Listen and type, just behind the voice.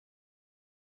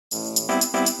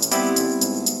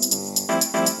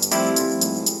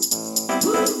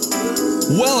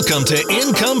Welcome to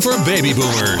Income for Baby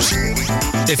Boomers.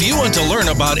 If you want to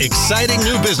learn about exciting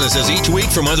new businesses each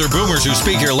week from other boomers who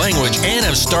speak your language and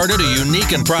have started a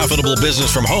unique and profitable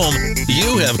business from home,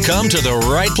 you have come to the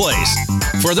right place.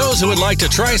 For those who would like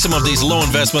to try some of these low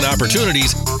investment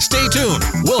opportunities, stay tuned.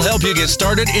 We'll help you get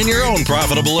started in your own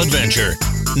profitable adventure.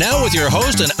 Now with your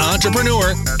host and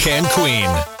entrepreneur, Ken Queen.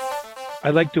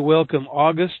 I'd like to welcome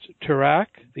August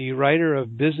Turak, the writer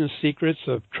of Business Secrets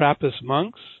of Trappist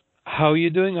Monks. How are you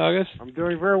doing, August? I'm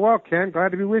doing very well, Ken. Glad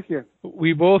to be with you.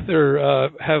 We both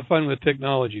have fun with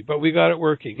technology, but we got it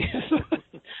working.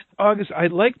 August,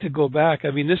 I'd like to go back.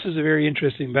 I mean, this is a very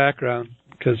interesting background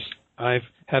because I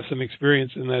have some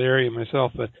experience in that area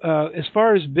myself. But as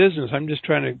far as business, I'm just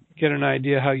trying to get an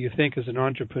idea how you think as an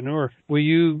entrepreneur. Were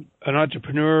you an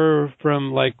entrepreneur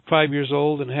from like 5 years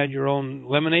old and had your own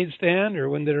lemonade stand, or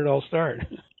when did it all start?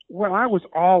 Well, I was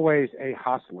always a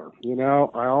hustler. You know,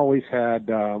 I always had,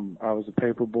 I was a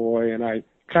paper boy and I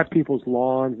cut people's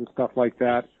lawns and stuff like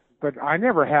that. But I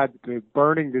never had the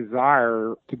burning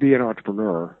desire to be an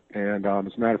entrepreneur. And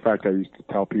as a matter of fact, I used to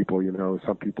tell people, you know,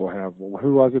 some people have, well,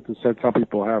 who was it that said some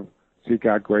people have seek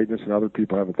out greatness and other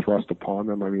people have it thrust upon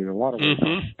them? I mean, a lot of it.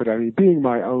 But I mean, being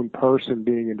my own person,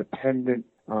 being independent,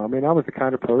 I was the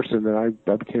kind of person that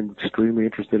I became extremely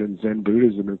interested in Zen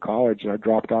Buddhism in college, and I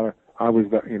dropped out of, I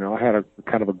had a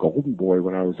kind of a golden boy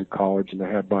when I was at college, and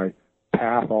I had my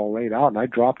path all laid out, and I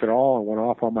dropped it all and went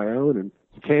off on my own and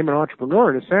became an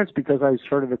entrepreneur in a sense because I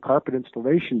started a carpet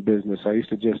installation business. I used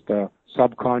to just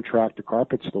subcontract to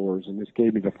carpet stores, and this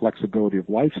gave me the flexibility of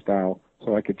lifestyle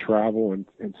so I could travel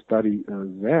and study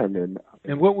Zen.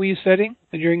 And what were you studying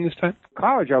during this time?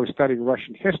 College, I was studying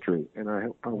Russian history, and I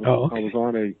was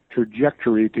on a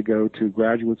trajectory to go to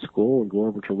graduate school and go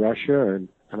over to Russia, and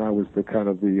I was the kind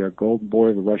of the golden boy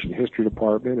of the Russian history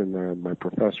department, and my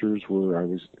professors I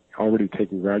was already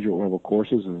taking graduate level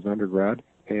courses as an undergrad,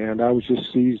 and I was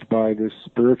just seized by this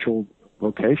spiritual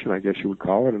vocation, I guess you would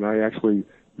call it, and I actually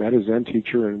met a Zen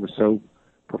teacher and was so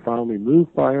profoundly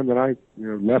moved by him that I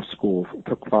left school,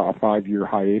 took a 5-year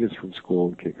hiatus from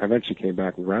school, and eventually came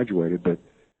back and graduated. But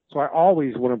so I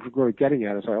always, what I'm really getting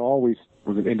at is I always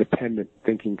was an independent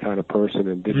thinking kind of person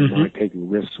and didn't mind taking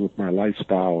risks with my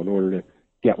lifestyle in order to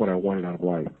get what I wanted out of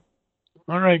life.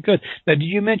 All right, good. Now, did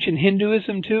you mention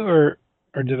Hinduism too, or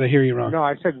did I hear you wrong? No,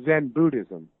 I said Zen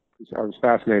Buddhism. I was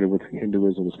fascinated with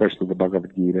Hinduism, especially the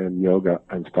Bhagavad Gita and yoga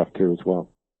and stuff too as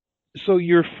well. So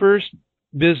your first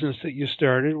business that you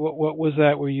started, what was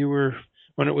that where you were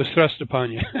when it was thrust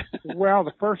upon you? Well,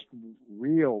 the first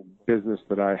real business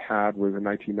that I had was in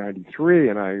 1993,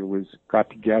 and I got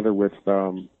together with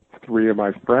 3 of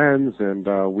my friends,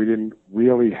 and we didn't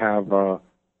really have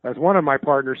as one of my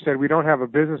partners said, we don't have a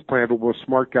business plan, but we're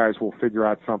smart guys, we'll figure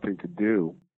out something to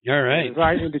do. All right. As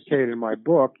I indicated in my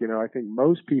book, I think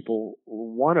most people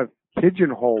want to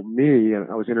pigeonhole me,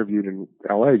 and I was interviewed in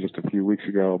L.A. just a few weeks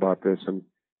ago about this, and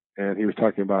he was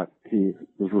talking about, he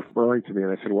was referring to me,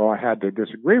 and I said, well, I had to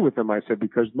disagree with him. I said,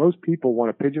 because most people want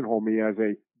to pigeonhole me as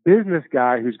a business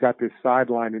guy who's got this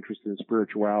sideline interest in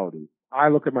spirituality. I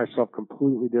look at myself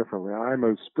completely differently. I'm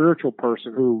a spiritual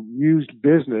person who used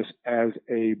business as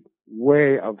a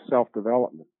way of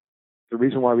self-development. The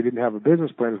reason why we didn't have a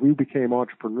business plan is we became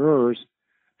entrepreneurs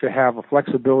to have a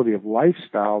flexibility of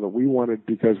lifestyle that we wanted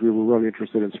because we were really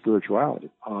interested in spirituality.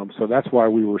 So that's why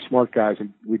we were smart guys,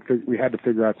 and we had to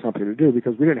figure out something to do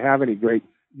because we didn't have any great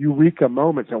eureka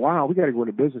moments. And wow, we got to go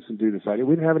into business and do this idea.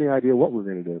 We didn't have any idea what we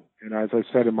were going to do. And as I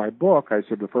said in my book, I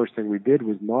said the first thing we did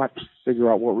was not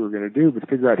figure out what we were going to do, but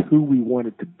figure out who we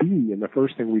wanted to be. And the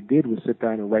first thing we did was sit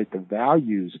down and write the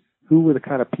values. Who were the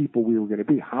kind of people we were going to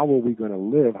be? How were we going to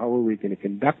live? How were we going to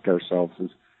conduct ourselves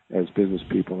as business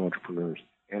people and entrepreneurs?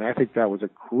 And I think that was a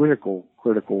critical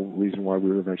reason why we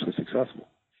were eventually successful.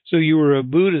 So you were a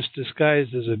Buddhist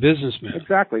disguised as a businessman.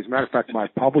 Exactly. As a matter of fact, my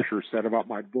publisher said about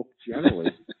my book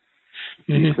generally,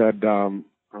 he said,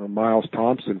 Miles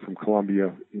Thompson from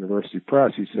Columbia University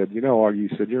Press, he said, Augie,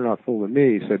 he said, you're not fooling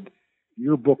me. He said,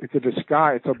 your book, it's a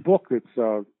disguise. It's a book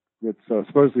that's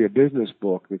supposedly a business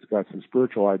book that's got some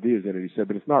spiritual ideas in it. He said,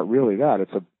 but it's not really that.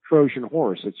 It's a Trojan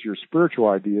horse. It's your spiritual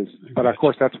ideas. But of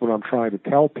course, that's what I'm trying to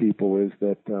tell people is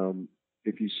that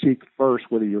if you seek first,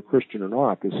 whether you're Christian or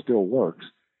not, this still works.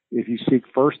 If you seek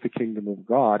first the kingdom of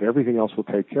God, everything else will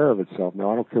take care of itself.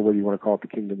 Now, I don't care whether you want to call it the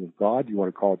kingdom of God, you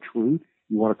want to call it truth,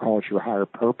 you want to call it your higher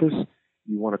purpose,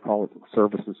 you want to call it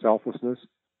service and selflessness.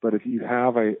 But if you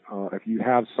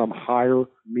have some higher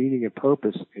meaning and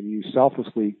purpose, and you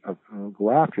selflessly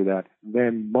go after that,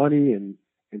 then money and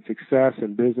success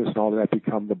and business and all of that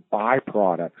become the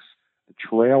byproducts, the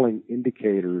trailing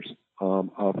indicators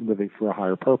of living for a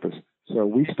higher purpose. So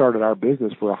we started our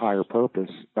business for a higher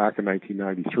purpose back in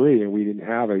 1993, and we didn't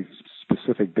have a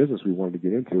specific business we wanted to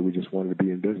get into. We just wanted to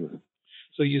be in business.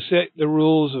 So you set the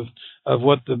rules of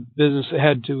what the business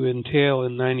had to entail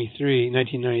in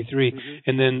 1993,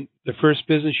 and then the first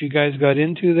business you guys got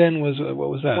into then was, what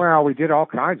was that? Well, we did all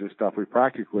kinds of stuff. We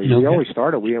always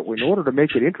started, in order to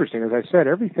make it interesting, as I said,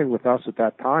 everything with us at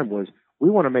that time was, we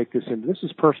want to make this this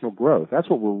is personal growth. That's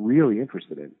what we're really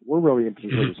interested in. We're really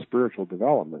interested in spiritual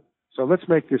development. So let's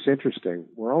make this interesting.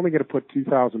 We're only going to put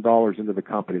 $2,000 into the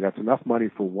company. That's enough money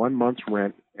for 1 month's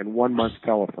rent and 1 month's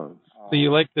telephone. So you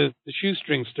like the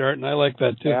shoestring start, and I like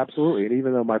that too. Absolutely. And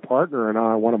even though my partner and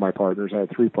I, one of my partners, I had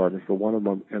 3 partners, but one of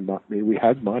them and me, we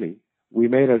had money. We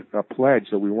made a pledge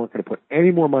that we weren't going to put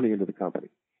any more money into the company.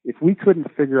 If we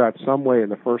couldn't figure out some way in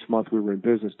the first month we were in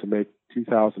business to make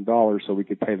 $2,000 so we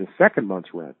could pay the second month's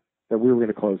rent, then we were going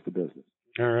to close the business.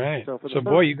 All right. So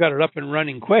boy, you got it up and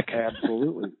running quick.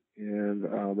 Absolutely. And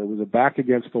there was a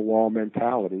back-against-the-wall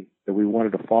mentality that we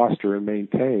wanted to foster and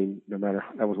maintain,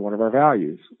 that was one of our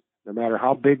values. No matter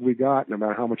how big we got, no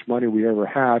matter how much money we ever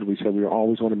had, we said we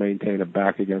always want to maintain a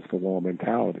back-against-the-wall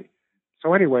mentality.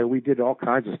 So anyway, we did all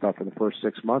kinds of stuff in the first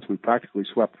 6 months. We practically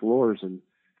swept floors, and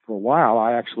for a while,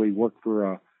 I actually worked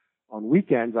on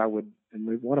weekends.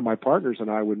 And one of my partners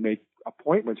and I would make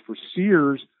appointments for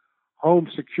Sears home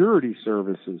security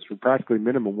services for practically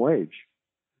minimum wage.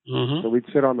 So we'd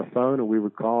sit on the phone and we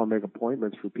would call and make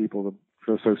appointments for people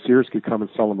so Sears could come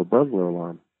and sell them a burglar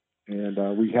alarm.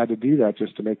 And we had to do that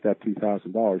just to make that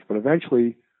 $2,000. But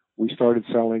eventually, we started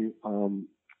selling.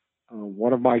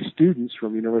 One of my students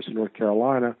from the University of North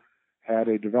Carolina had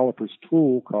a developer's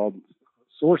tool called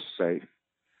SourceSafe,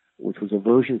 which was a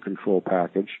version control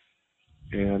package.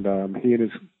 And he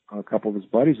and a couple of his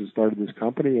buddies had started this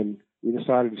company, and we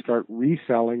decided to start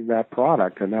reselling that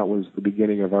product. And that was the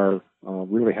beginning of our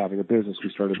really having a business. We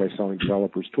started by selling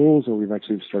developers' tools, and we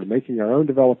eventually started making our own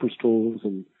developers' tools.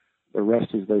 And the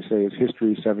rest, as they say, is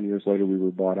history. 7 years later, we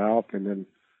were bought out, and then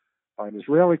by an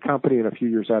Israeli company. And a few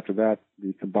years after that,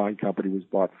 the combined company was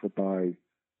bought by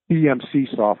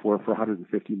BMC Software for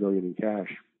 $150 million in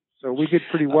cash. So we did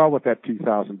pretty well with that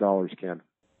 $2,000, Ken.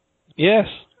 Yes,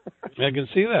 I can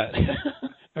see that.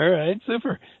 All right,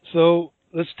 super. So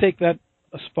let's take that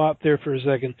a spot there for a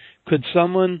second. Could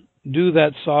someone do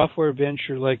that software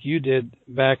venture like you did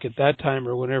back at that time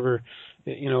or whenever,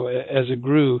 as it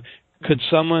grew? Could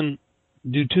someone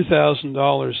do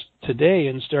 $2,000 today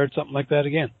and start something like that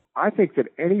again? I think that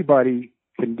anybody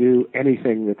can do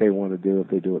anything that they want to do if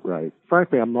they do it right.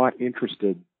 Frankly, I'm not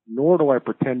interested, nor do I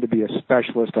pretend to be a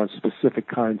specialist on specific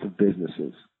kinds of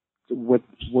businesses. What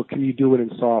can you do it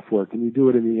in software? Can you do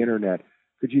it in the internet?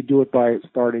 Could you do it by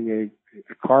starting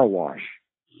a car wash?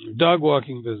 Dog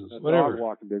walking business, whatever. Dog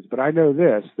walking business. But I know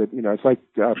this, that, it's like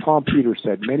Tom Peters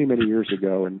said many, many years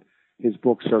ago in his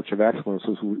book, Search of Excellence,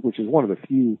 which is one of the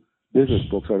few business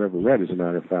books I've ever read, as a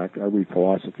matter of fact. I read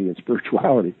philosophy and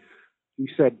spirituality. He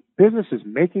said, business is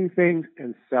making things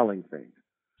and selling things.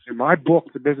 In my book,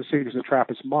 The Business Secrets of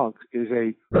Trappist Monks, is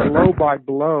a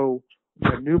blow-by-blow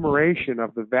enumeration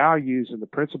of the values and the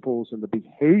principles and the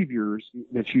behaviors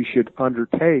that you should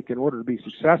undertake in order to be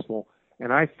successful.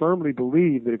 And I firmly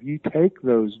believe that if you take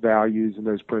those values and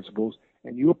those principles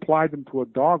and you apply them to a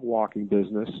dog walking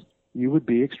business, you would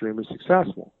be extremely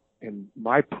successful. And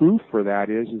my proof for that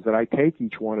is that I take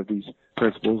each one of these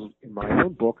principles in my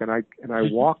own book and I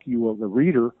walk you, the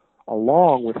reader,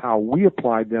 along with how we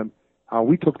applied them, how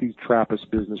we took these Trappist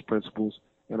business principles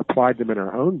and applied them in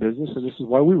our own business, and this is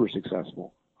why we were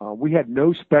successful. We had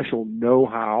no special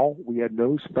know-how. We had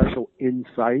no special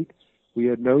insight. We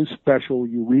had no special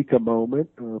eureka moment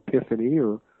or epiphany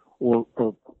or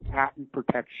patent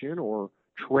protection or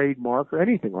trademark or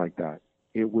anything like that.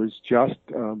 It was just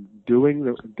doing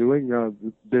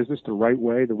the business the right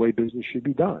way, the way business should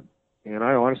be done. And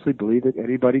I honestly believe that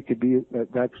anybody could be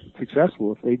that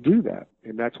successful if they do that.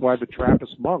 And that's why the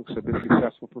Trappist monks have been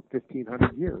successful for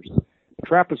 1,500 years. The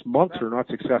Trappist monks are not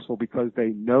successful because they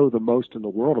know the most in the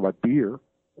world about beer,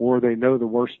 or they know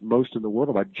the most in the world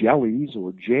about jellies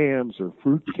or jams or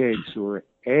fruit cakes or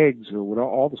eggs or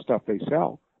all the stuff they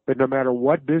sell. But no matter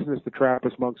what business the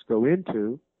Trappist monks go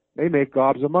into, they make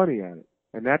gobs of money at it.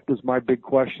 And that was my big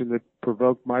question that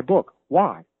provoked my book.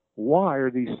 Why? Why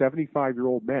are these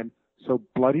 75-year-old men so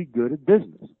bloody good at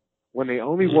business? When they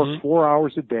only work 4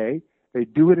 hours a day, they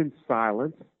do it in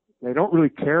silence. They don't really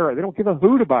care. They don't give a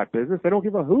hoot about business. They don't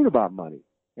give a hoot about money.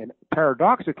 And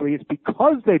paradoxically, it's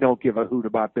because they don't give a hoot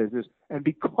about business and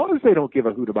because they don't give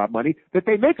a hoot about money that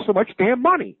they make so much damn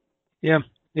money. Yeah,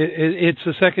 it's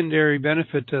a secondary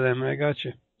benefit to them. I got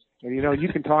you. And, you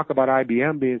can talk about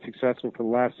IBM being successful for the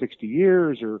last 60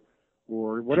 years or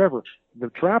or whatever. The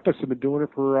Trappists have been doing it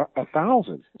for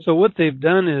 1,000. So what they've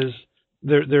done is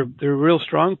their real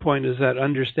strong point is that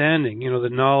understanding, the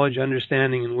knowledge,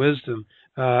 understanding, and wisdom.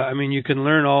 You can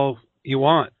learn all you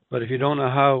want, but if you don't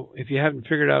know if you haven't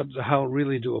figured out how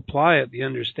really to apply it, the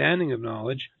understanding of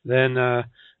knowledge, then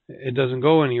it doesn't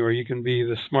go anywhere. You can be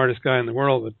the smartest guy in the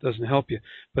world, but it doesn't help you.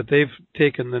 But they've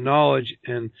taken the knowledge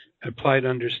and applied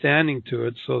understanding to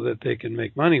it so that they can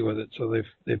make money with it. So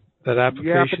they've that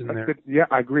application there. Yeah,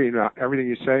 I agree. No, everything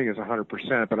you're saying is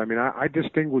 100%. But I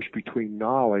distinguish between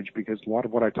knowledge, because a lot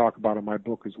of what I talk about in my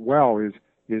book as well is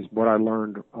what I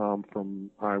learned I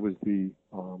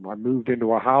moved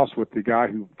into a house with the guy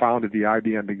who founded the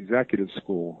IBM Executive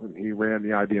School, and he ran the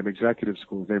IBM Executive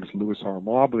School. His name is Louis R.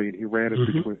 Mobley, and he ran it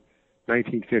between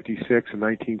 1956 and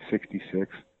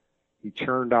 1966. He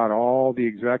churned out all the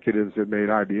executives that made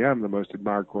IBM the most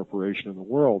admired corporation in the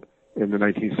world in the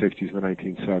 1960s and the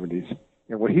 1970s.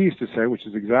 And what he used to say, which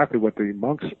is exactly what the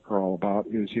monks are all about,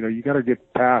 is, you got to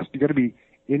get past, you got to be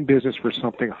in business for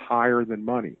something higher than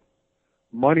money.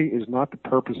 Money is not the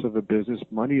purpose of a business.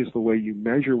 Money is the way you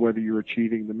measure whether you're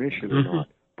achieving the mission or not.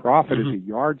 Profit is a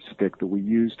yardstick that we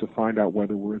use to find out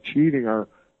whether we're achieving our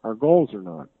goals or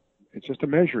not. It's just a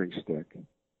measuring stick.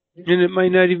 And it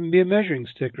might not even be a measuring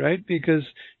stick, right? Because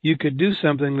you could do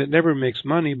something that never makes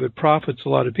money but profits a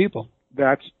lot of people.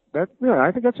 I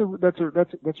think that's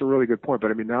a really good point.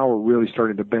 But now we're really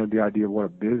starting to bend the idea of what a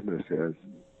business is,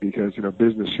 because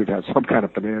business should have some kind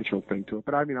of financial thing to it.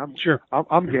 But I'm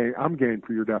game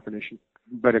for your definition.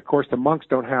 But of course, the monks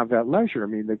don't have that leisure.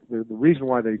 The reason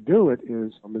why they do it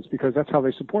is because that's how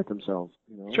they support themselves.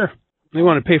 Sure, they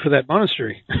want to pay for that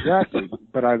monastery. Exactly.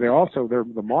 But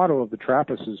the motto of the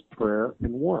Trappists is prayer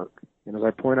and work. And as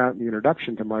I point out in the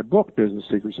introduction to my book, Business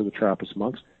Secrets of the Trappist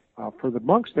Monks, for the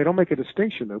monks, they don't make a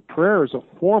distinction. Though prayer is a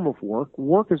form of work.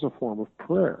 Work is a form of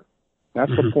prayer.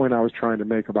 That's the point I was trying to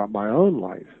make about my own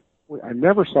life. I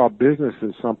never saw business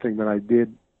as something that I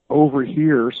did over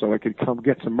here so I could come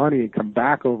get some money and come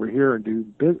back over here and do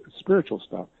spiritual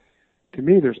stuff. To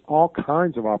me, there's all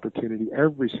kinds of opportunity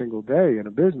every single day in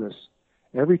a business.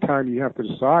 Every time you have to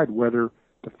decide whether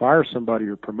to fire somebody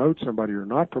or promote somebody or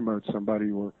not promote somebody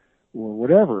or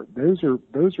whatever. Those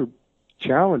are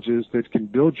challenges that can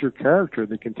build your character,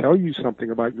 that can tell you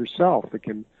something about yourself, that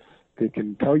can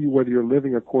tell you whether you're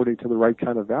living according to the right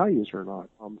kind of values or not.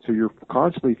 So you're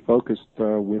constantly focused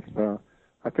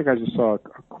I think I just saw a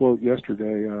quote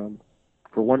yesterday,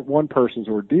 for one person's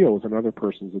ordeal is another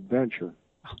person's adventure.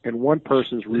 And one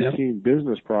person's routine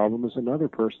business problem is another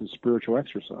person's spiritual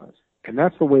exercise. And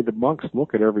that's the way the monks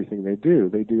look at everything they do.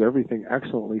 They do everything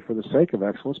excellently for the sake of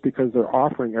excellence because they're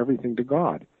offering everything to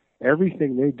God.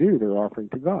 Everything they do, they're offering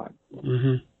to God.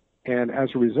 And as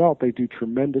a result, they do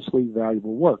tremendously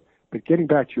valuable work. But getting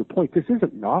back to your point, this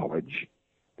isn't knowledge.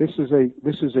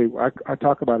 I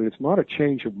talk about it. It's not a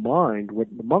change of mind. What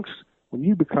the monks, when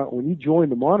you join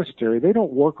the monastery, they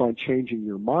don't work on changing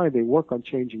your mind. They work on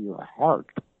changing your heart.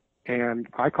 And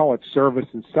I call it service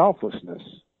and selflessness.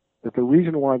 That the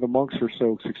reason why the monks are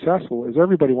so successful is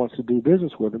everybody wants to do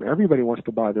business with them. Everybody wants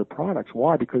to buy their products.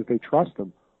 Why? Because they trust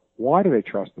them. Why do they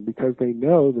trust them? Because they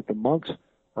know that the monks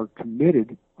are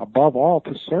committed above all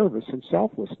to service and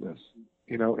selflessness.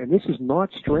 And this is not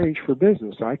strange for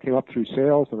business. I came up through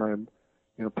sales, and I'm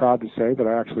proud to say that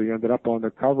I actually ended up on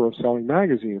the cover of Selling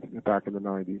magazine back in the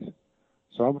 90s.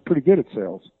 So I'm pretty good at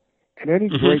sales. And any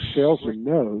great salesman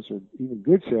knows, or even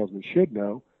good salesman should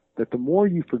know, that the more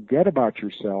you forget about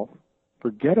yourself,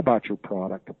 forget about your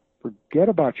product, forget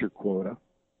about your quota,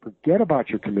 forget about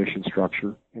your commission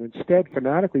structure, and instead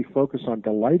fanatically focus on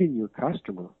delighting your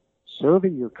customer,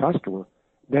 serving your customer,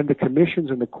 then the commissions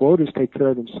and the quotas take care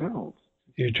of themselves.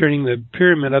 You're turning the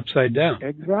pyramid upside down.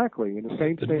 Exactly. And the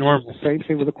same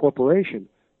thing with a corporation.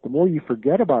 The more you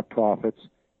forget about profits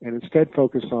and instead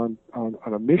focus on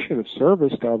a mission of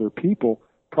service to other people,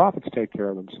 profits take care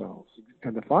of themselves.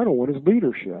 And the final one is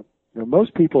leadership.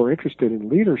 Most people are interested in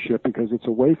leadership because it's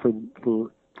a way for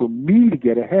me to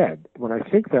get ahead. When I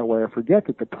think that way, I forget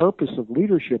that the purpose of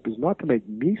leadership is not to make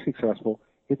me successful.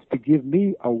 It's to give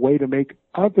me a way to make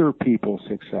other people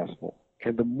successful.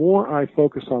 And the more I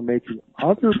focus on making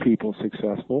other people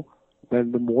successful,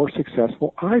 then the more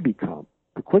successful I become.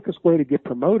 The quickest way to get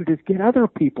promoted is get other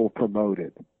people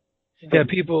promoted. Yeah,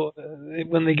 people,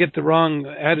 when they get the wrong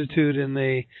attitude and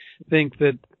they think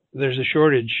that there's a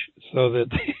shortage, so that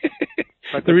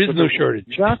there is no shortage.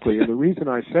 Exactly. And the reason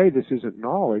I say this isn't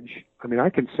knowledge, I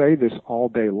can say this all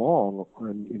day long,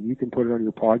 and you can put it on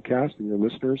your podcast and your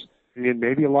listeners. And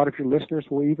maybe a lot of your listeners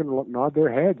will even nod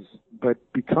their heads. But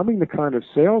becoming the kind of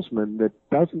salesman that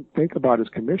doesn't think about his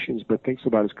commissions but thinks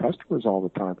about his customers all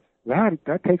the time,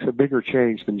 that takes a bigger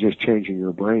change than just changing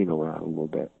your brain around a little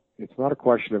bit. It's not a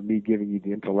question of me giving you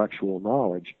the intellectual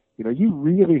knowledge. You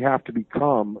really have to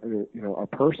become, a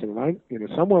person. And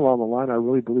somewhere along the line, I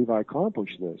really believe I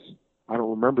accomplished this. I don't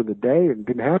remember the day, and it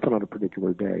didn't happen on a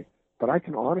particular day. But I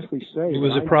can honestly say it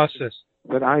was a process.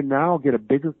 That I now get a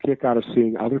bigger kick out of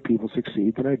seeing other people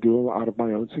succeed than I do out of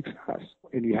my own success.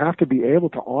 And you have to be able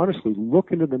to honestly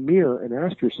look into the mirror and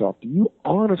ask yourself, do you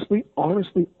honestly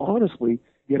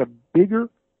get a bigger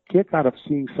kick out of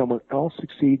seeing someone else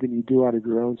succeed than you do out of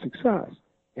your own success?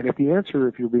 And if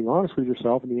you're being honest with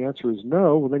yourself, and the answer is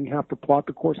no, well, then you have to plot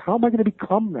the course. How am I going to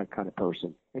become that kind of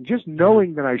person? And just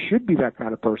knowing that I should be that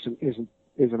kind of person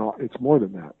isn't all. It's more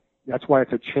than that. That's why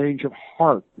it's a change of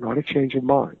heart, not a change of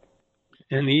mind.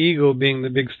 And the ego being the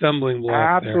big stumbling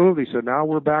block. Absolutely. So now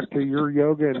we're back to your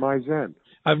yoga and my Zen.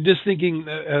 I'm just thinking,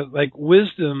 like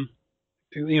wisdom.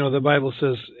 The Bible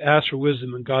says, ask for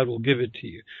wisdom and God will give it to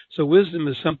you. So wisdom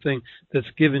is something that's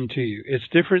given to you. It's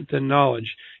different than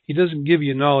knowledge. He doesn't give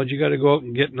you knowledge. You got to go out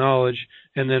and get knowledge.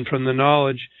 And then from the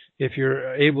knowledge, if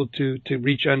you're able to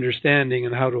reach understanding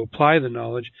and how to apply the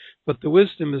knowledge. But the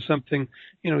wisdom is something,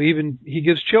 even he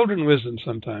gives children wisdom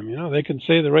sometime. They can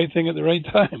say the right thing at the right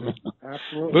time.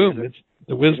 Absolutely. Boom.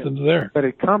 The wisdom's there. But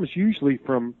it comes usually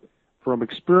from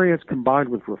experience combined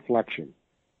with reflection.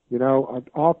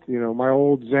 My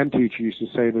old Zen teacher used to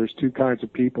say there's two kinds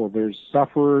of people. There's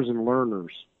sufferers and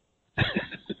learners. And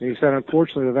he said,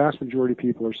 unfortunately, the vast majority of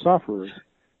people are sufferers.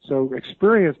 So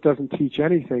experience doesn't teach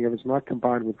anything if it's not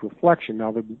combined with reflection.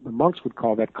 Now, the monks would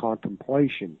call that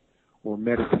contemplation or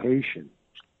meditation,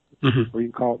 or you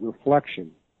can call it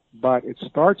reflection. But it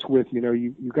starts with,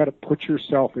 you got to put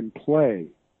yourself in play.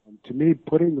 To me,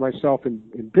 putting myself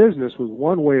in business was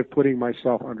one way of putting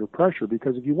myself under pressure,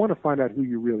 because if you want to find out who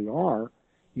you really are,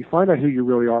 you find out who you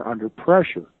really are under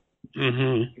pressure.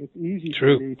 Mm-hmm. It's easy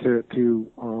True. for me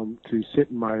to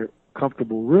sit in my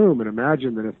comfortable room and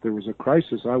imagine that if there was a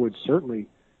crisis, I would certainly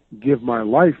give my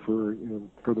life for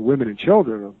the women and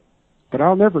children. But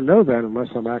I'll never know that unless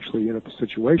I'm actually in a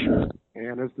situation.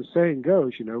 And as the saying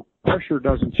goes, pressure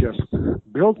doesn't just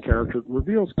build character, it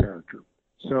reveals character.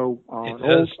 So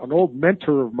an old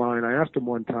mentor of mine, I asked him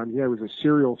one time, he was a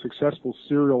successful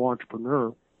serial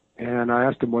entrepreneur, and I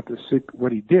asked him what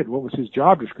he did, what was his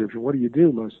job description, what do you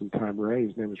do most of the time, Ray?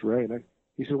 His name is Ray. And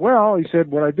he said,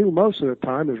 what I do most of the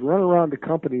time is run around the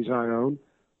companies I own,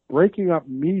 breaking up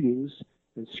meetings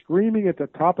and screaming at the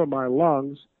top of my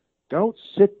lungs, don't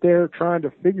sit there trying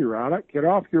to figure out it, get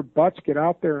off your butts, get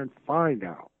out there and find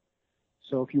out.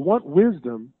 So if you want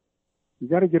wisdom, you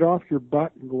got to get off your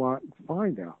butt and go out and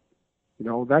find out.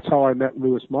 That's how I met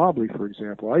Lewis Mobley, for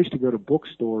example. I used to go to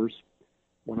bookstores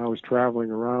when I was traveling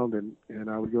around, and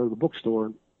I would go to the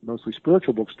bookstore, mostly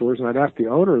spiritual bookstores, and I'd ask the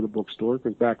owner of the bookstore,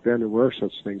 because back then there were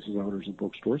such things as owners of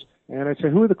bookstores, and I'd say,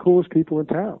 who are the coolest people in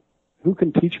town? Who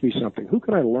can teach me something? Who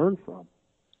can I learn from?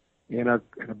 And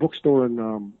in a bookstore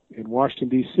in Washington,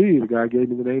 D.C., the guy gave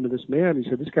me the name of this man. He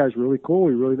said, this guy's really cool.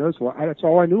 He really knows. Well, that's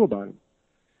all I knew about him.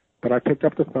 But I picked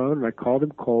up the phone and I called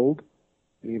him cold,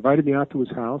 and he invited me out to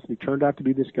his house, and he turned out to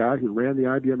be this guy who ran the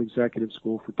IBM Executive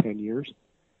School for 10 years.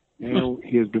 And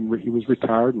he was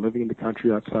retired and living in the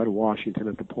country outside of Washington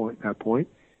at that point.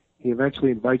 He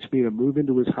eventually invites me to move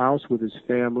into his house with his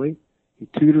family. He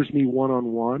tutors me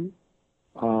one-on-one.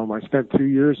 I spent 2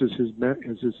 years as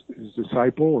his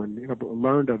disciple, and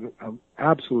learned an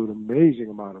absolute amazing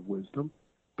amount of wisdom.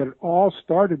 But it all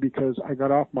started because I got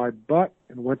off my butt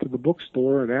and went to the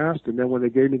bookstore and asked, and then when they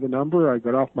gave me the number, I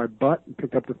got off my butt and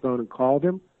picked up the phone and called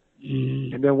him.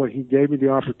 And then when he gave me the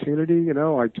opportunity,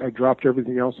 I dropped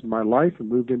everything else in my life and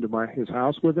moved into his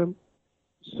house with him.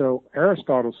 So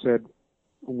Aristotle said,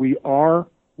 we are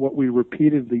what we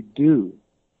repeatedly do.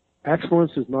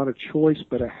 Excellence is not a choice,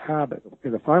 but a habit.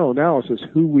 In the final analysis,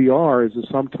 who we are is the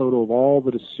sum total of all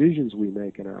the decisions we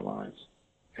make in our lives.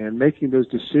 And making those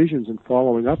decisions and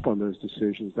following up on those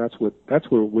decisions, that's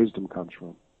where wisdom comes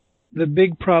from. The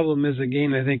big problem is,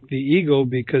 again, I think the ego,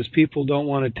 because people don't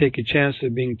want to take a chance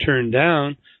of being turned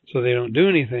down, so they don't do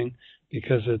anything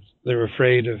because they're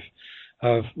afraid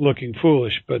of looking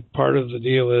foolish. But part of the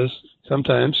deal is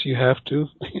sometimes you have to,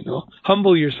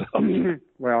 humble yourself.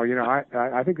 Well,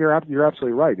 I think you're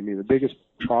absolutely right. I mean, the biggest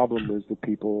problem is that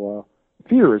people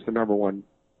fear is the number one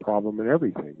problem in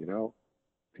everything,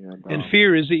 And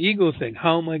fear is the ego thing.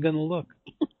 How am I going to look?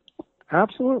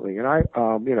 Absolutely. And I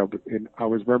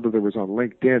remember there was on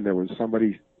LinkedIn, there was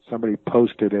somebody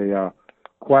posted a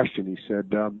question. He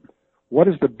said, what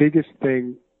is the biggest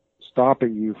thing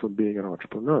stopping you from being an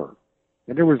entrepreneur?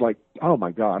 And there was like, oh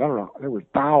my God, I don't know,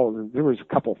 there was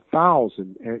a couple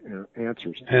thousand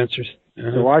answers. Uh-huh.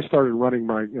 So I started running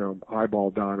my, eyeball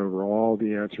down over all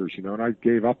the answers, and I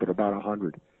gave up at about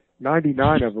 100.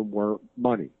 99 of them were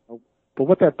money. But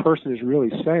what that person is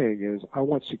really saying is, I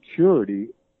want security.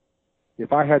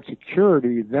 If I had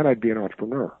security, then I'd be an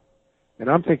entrepreneur. And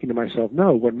I'm thinking to myself,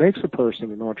 no, what makes a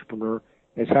person an entrepreneur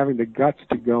is having the guts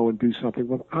to go and do something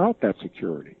without that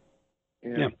security.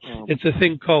 And, it's a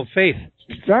thing called faith.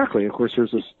 Exactly. Of course,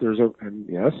 there's a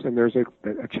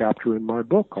chapter in my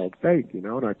book called Faith, and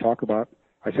I talk about,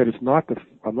 I said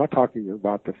I'm not talking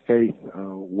about the faith,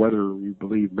 whether you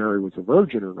believe Mary was a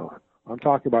virgin or not. I'm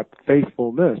talking about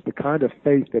faithfulness, the kind of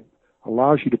faith that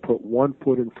allows you to put one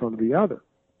foot in front of the other.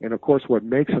 And of course, what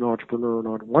makes an entrepreneur,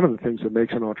 one of the things that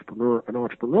makes an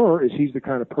entrepreneur is he's the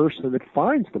kind of person that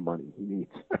finds the money he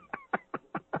needs.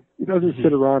 He doesn't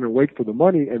sit around and wait for the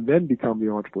money and then become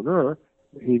the entrepreneur.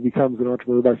 He becomes an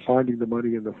entrepreneur by finding the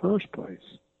money in the first place.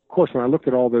 Of course, when I looked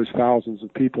at all those thousands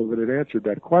of people that had answered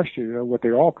that question, what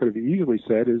they all could have easily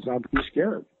said is, I'm too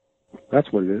scared.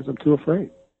 That's what it is. I'm too afraid.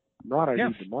 Not I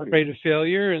need the money. Afraid of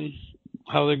failure and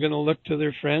how they're going to look to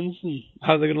their friends and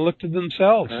how they're going to look to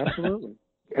themselves. Absolutely.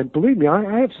 And believe me,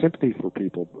 I have sympathy for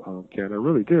people, Ken. I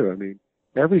really do. I mean,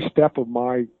 every step of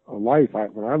my life,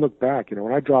 when I look back,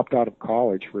 when I dropped out of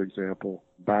college, for example,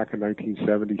 back in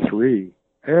 1973,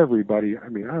 everybody,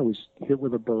 I was hit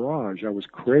with a barrage. I was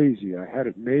crazy. I had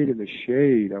it made in the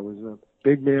shade. I was a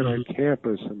big man on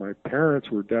campus, and my parents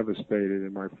were devastated,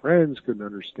 and my friends couldn't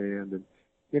understand. And,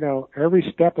 every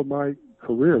step of my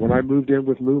career, when I moved in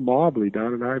with Lou Mobley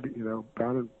down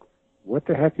in, what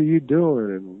the heck are you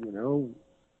doing? And,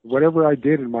 whatever I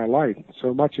did in my life,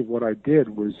 so much of what I did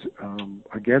was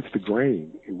against the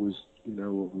grain. It was,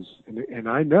 and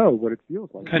I know what it feels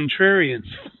like. Contrarians.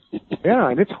 Yeah,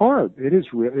 and it's hard.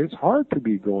 It's hard to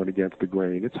be going against the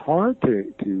grain. It's hard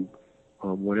to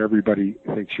when everybody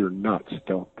thinks you're nuts,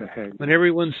 to hang. When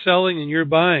everyone's selling and you're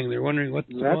buying, they're wondering what's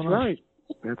going on. That's right.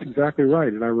 That's exactly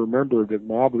right. And I remember that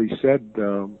Mobley said,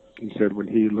 he said when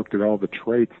he looked at all the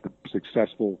traits that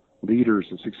successful leaders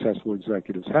and successful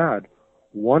executives had,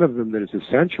 one of them that is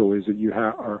essential is that you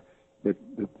have, that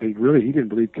he didn't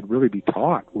believe could really be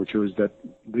taught, which was that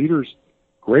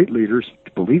great leaders,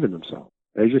 believe in themselves.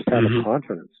 They just have a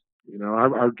confidence.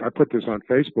 I put this on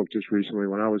Facebook just recently.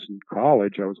 When I was in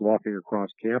college, I was walking across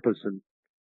campus, and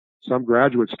some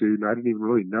graduate student, I didn't even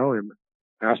really know him,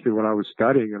 asked me what I was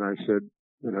studying, and I said,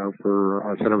 I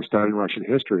was studying Russian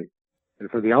history. And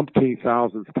for the umpteenth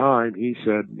thousandth time, he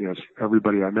said,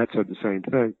 everybody I met said the same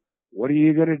thing. What are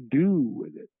you going to do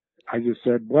with it? I just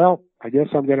said, well, I guess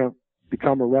I'm going to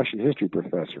become a Russian history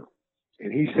professor.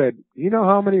 And he said, you know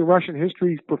how many Russian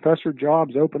history professor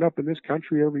jobs open up in this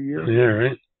country every year? Yeah,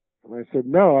 right. And I said,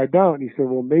 no, I don't. And he said,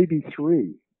 well, maybe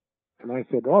 3. And I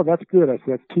said, oh, that's good. I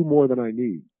said, that's 2 more than I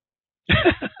need.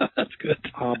 That's good.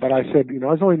 But I said, I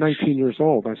was only 19 years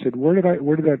old. I said, where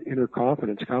did that inner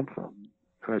confidence come from?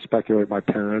 And I speculated my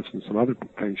parents and some other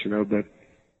things, that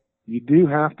you do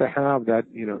have to have that,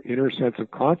 inner sense of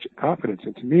confidence.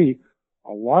 And to me,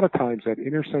 a lot of times that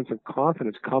inner sense of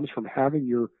confidence comes from having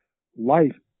your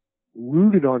life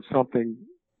rooted on something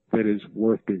that is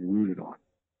worth being rooted on.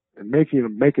 And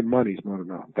making money is not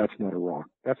enough. That's not a rock.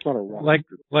 That's not a rock.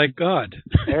 Like God.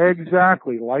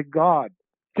 Exactly, like God.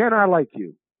 Can I like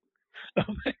you?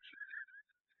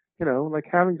 Like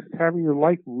having your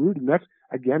life rooted. And that's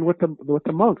again with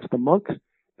the monks.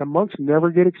 The monks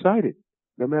never get excited.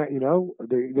 No matter,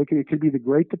 it could be the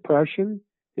Great Depression,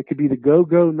 it could be the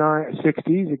go-go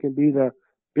 60s, it can be the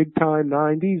big-time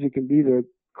 90s, it can be the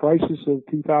crisis of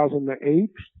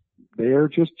 2008. They're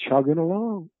just chugging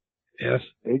along. Yes.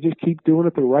 They just keep doing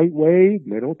it the right way.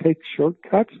 They don't take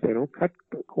shortcuts. They don't cut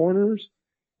corners.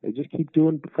 They just keep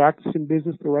practicing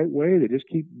business the right way. They just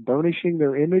keep burnishing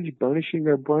their image, burnishing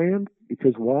their brand.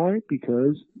 Because why?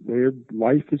 Because their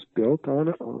life is built on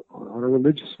a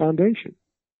religious foundation.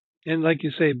 And like you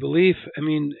say, belief,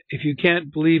 if you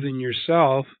can't believe in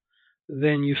yourself,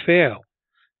 then you fail.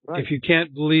 Right. If you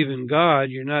can't believe in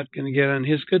God, you're not going to get on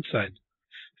His good side.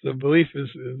 So belief is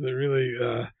really,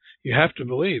 you have to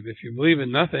believe. If you believe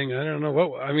in nothing, I don't know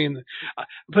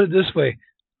put it this way.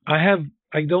 I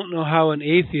don't know how an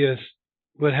atheist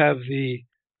would have the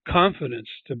confidence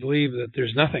to believe that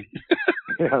there's nothing.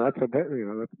 Yeah, that's a bit,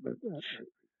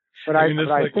 But I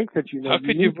think that you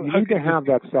need to have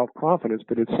that self-confidence,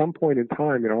 but at some point in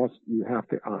time, you have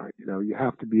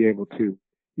to be able to.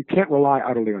 You can't rely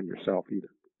utterly on yourself either.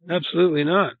 Absolutely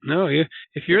not. No,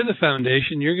 if you're the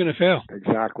foundation, you're going to fail.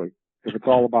 Exactly. If it's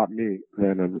all about me,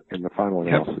 then in the final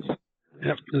analysis.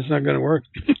 Yep, it's not going to work.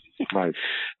 Right.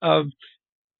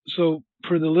 So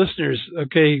for the listeners,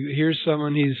 okay, here's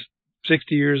someone, he's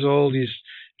 60 years old, he's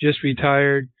just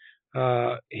retired.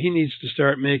 He needs to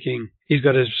start he's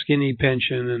got a skinny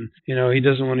pension and, he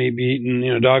doesn't want to be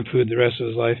eating, dog food the rest of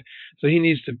his life. So he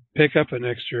needs to pick up an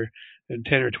extra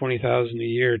 10 or 20,000 a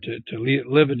year to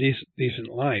live a decent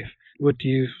life. What do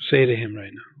you say to him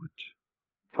right now?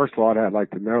 First of all, I'd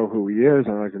like to know who he is.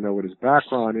 I'd like to know what his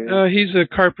background is. He's a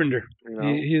carpenter.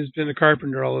 He's been a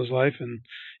carpenter all his life, and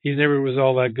he never was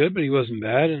all that good, but he wasn't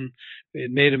bad, and it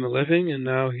made him a living, and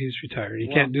now he's retired. He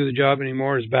can't do the job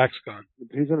anymore. His back's gone.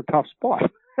 He's in a tough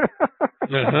spot.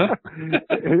 Uh-huh.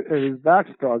 His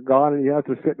back's gone, and he has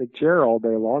to sit in a chair all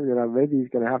day long. Maybe he's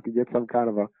going to have to get some kind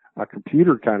of a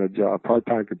computer kind of job, a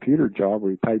part-time computer job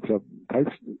where he types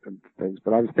things.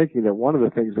 But I was thinking that one of the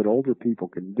things that older people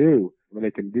can do when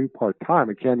they can do part-time,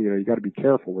 again, you got to be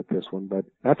careful with this one, but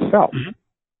that's self. Mm-hmm.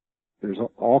 There's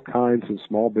all kinds of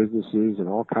small businesses and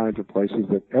all kinds of places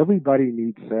that everybody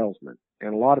needs salesmen.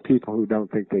 And a lot of people who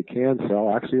don't think they can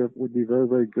sell actually would be very,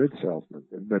 very good salesmen.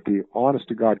 But the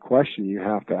honest-to-God question you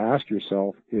have to ask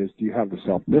yourself is, do you have the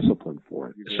self-discipline for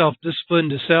it? Self-discipline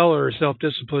to sell or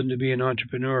self-discipline to be an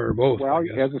entrepreneur, or both? Well,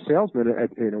 as a salesman,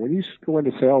 when you go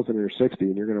into sales and you're 60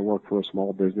 and you're going to work for a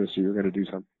small business or you're going to do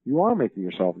something, you are making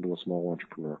yourself into a small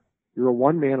entrepreneur. You're a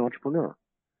one-man entrepreneur.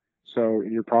 So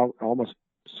you're almost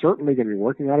certainly going to be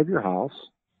working out of your house,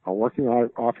 or working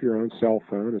off your own cell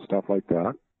phone and stuff like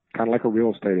that. Kind of like a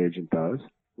real estate agent does.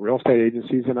 Real estate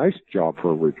agency is a nice job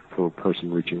for a person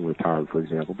reaching retirement, for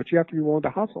example, but you have to be willing to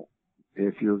hustle.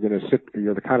 If you're going to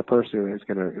you're the kind of person who's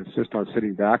going to insist on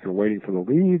sitting back and waiting for the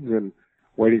leads and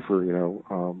waiting for,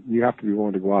 you have to be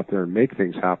willing to go out there and make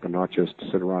things happen, not just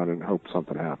sit around and hope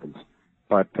something happens.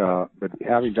 But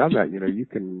having done that, you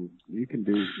can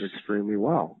do extremely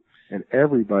well. And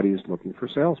everybody is looking for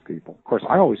salespeople. Of course,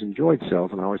 I always enjoyed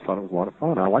sales, and I always thought it was a lot of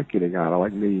fun. I like getting out. I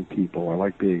like meeting people. I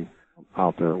like being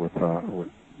out there with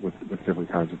different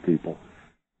kinds of people.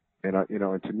 And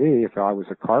and to me, if I was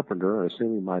a carpenter,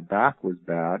 assuming my back was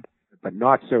bad, but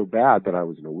not so bad that I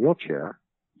was in a wheelchair,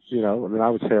 then I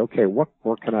would say, okay, what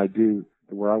can I do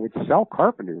where I would sell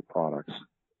carpentry products?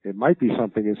 It might be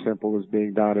something as simple as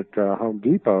being down at Home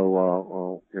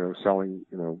Depot, selling,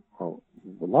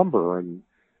 lumber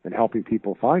and helping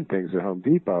people find things at Home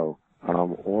Depot.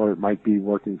 Or it might be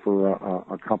working for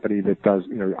a company that does,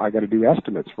 I got to do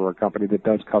estimates for a company that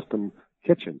does custom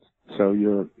kitchens. So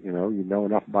you know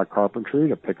enough about carpentry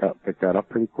to pick that up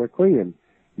pretty quickly, and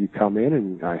you come in,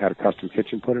 and I had a custom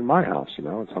kitchen put in my house,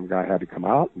 and some guy had to come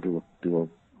out and do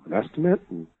an estimate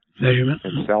and measurement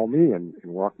and sell me and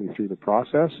walk me through the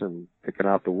process and picking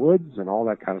out the woods and all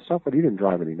that kind of stuff, but he didn't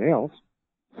drive any nails.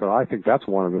 So I think that's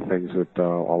one of the things that a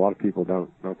lot of people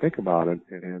don't think about it,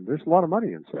 and there's a lot of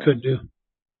money in sales. Could do.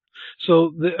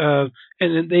 So,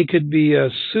 and they could be a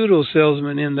pseudo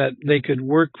salesman in that they could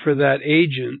work for that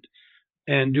agent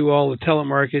and do all the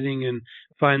telemarketing and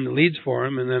find the leads for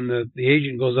him, and then the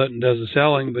agent goes out and does the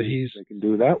selling, but they can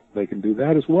do that. They can do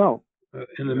that as well.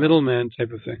 In the middleman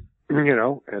type of thing.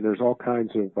 And there's all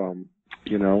kinds of, I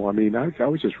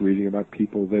was just reading about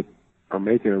people that are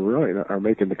making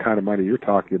the kind of money you're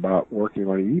talking about working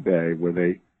on eBay, where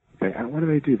they what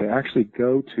do? They actually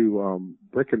go to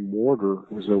brick and mortar.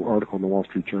 There was an article in the Wall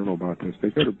Street Journal about this.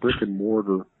 They go to brick and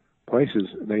mortar places,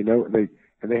 and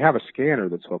they have a scanner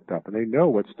that's hooked up, and they know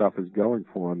what stuff is going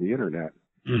for on the internet,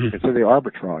 and so they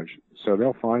arbitrage. So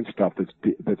they'll find stuff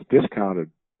that's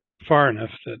discounted far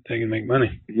enough that they can make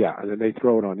money. Yeah, and then they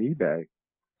throw it on eBay.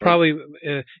 Probably,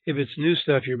 if it's new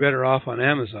stuff, you're better off on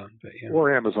Amazon. But,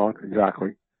 Or Amazon,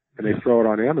 exactly. And they throw it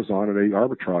on Amazon and they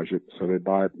arbitrage it, so they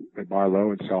buy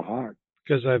low and sell high.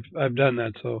 Because I've done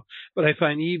that. So, but I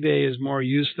find eBay is more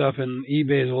used stuff, and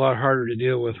eBay is a lot harder to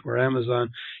deal with. Where Amazon,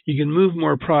 you can move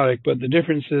more product, but the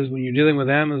difference is when you're dealing with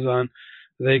Amazon,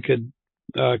 they could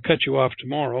cut you off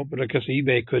tomorrow, but I guess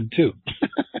eBay could too.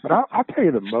 But I'll tell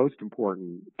you the most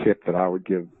important tip that I would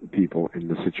give people in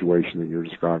the situation that you're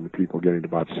describing, the people getting to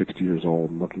about 60 years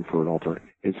old and looking for an alternative,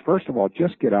 is first of all,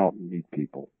 just get out and meet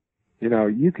people.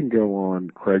 You can go on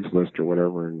Craigslist or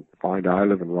whatever and find, I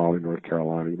live in Raleigh, North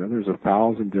Carolina. There's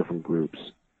 1,000 different groups.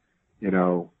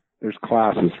 There's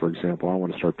classes, for example. I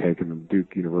want to start taking them.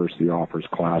 Duke University offers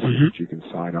classes that you can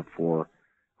sign up for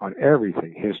on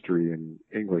everything, history and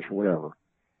English or whatever.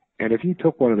 And if you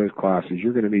took one of those classes,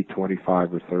 you're going to meet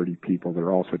 25 or 30 people that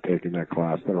are also taking that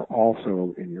class that are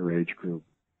also in your age group.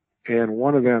 And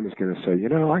one of them is going to say,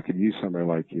 I could use somebody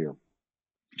like you.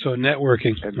 So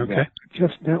networking. Okay.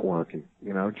 Just networking,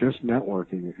 just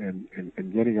networking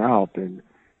and getting out and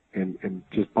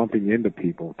just bumping into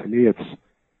people. To me, it's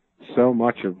so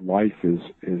much of life is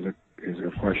is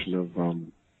a question of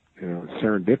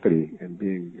serendipity and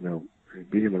being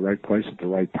in the right place at the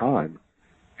right time.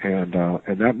 And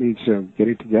that means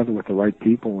getting together with the right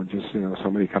people, and just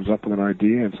somebody comes up with an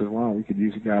idea and says, "Well, we could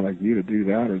use a guy like you to do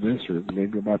that or this or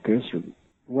maybe about this or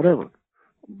whatever."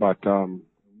 But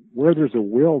where there's a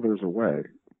will, there's a way.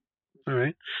 All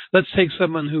right. Let's take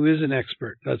someone who is an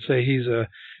expert. Let's say he's an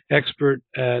expert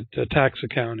at tax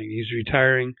accounting. He's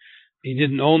retiring. He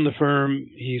didn't own the firm.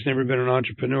 He's never been an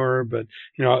entrepreneur, but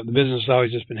the business has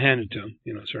always just been handed to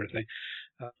him, sort of thing.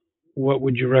 What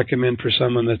would you recommend for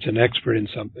someone that's an expert in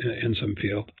some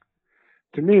field?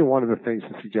 To me, one of the things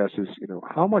to suggest is,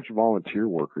 how much volunteer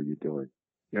work are you doing?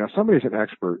 If somebody's an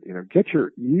expert,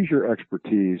 use your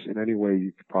expertise in any way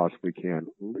you possibly can.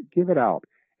 Give it out.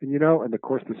 And and of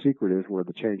course the secret is where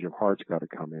the change of heart's got to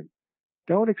come in.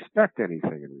 Don't expect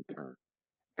anything in return.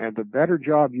 And the better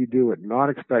job you do at not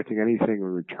expecting anything in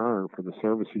return for the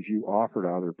services you offer to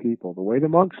other people, the way the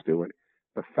monks do it,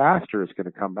 the faster it's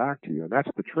going to come back to you. And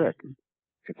that's the trick.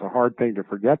 It's a hard thing to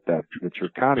forget that you're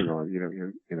counting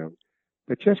on,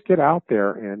 but just get out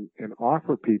there and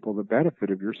offer people the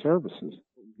benefit of your services.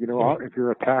 If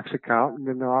you're a tax accountant,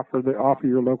 then offer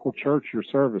your local church your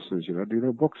services, do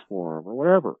their books for them or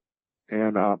whatever.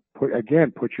 And,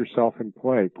 put yourself in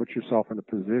play, put yourself in a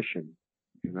position,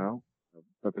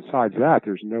 But besides that,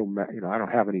 there's I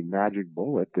don't have any magic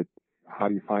bullet that, how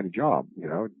do you find a job?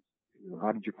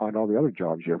 How did you find all the other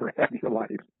jobs you ever had in your life?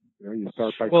 You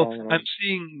start by calling on. I'm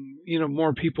seeing,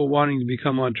 more people wanting to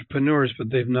become entrepreneurs,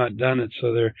 but they've not done it.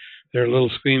 So they're a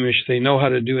little squeamish. They know how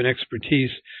to do an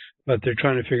expertise, but they're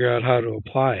trying to figure out how to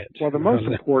apply it. Well, the most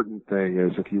important thing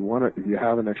is if you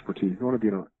have an expertise, you want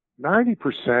to be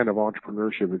 90% of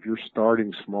entrepreneurship, if you're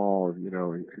starting small,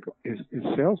 is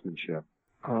salesmanship.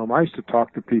 I used to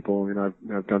talk to people,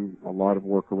 I've done a lot of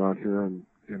work around here, and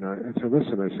I said,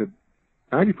 listen,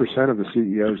 90% of the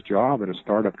CEO's job in a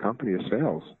startup company is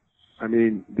sales. I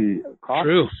mean, the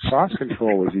cost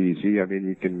control is easy. I mean,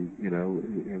 you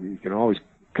can always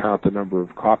count the number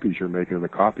of copies you're making in the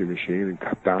copy machine and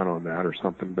cut down on that or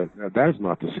something, but that is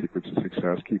not the secret to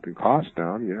success, keeping costs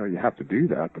down. You have to do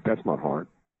that, but that's not hard.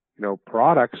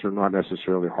 Products are not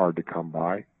necessarily hard to come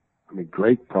by. I mean,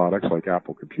 great products like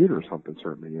Apple Computer or something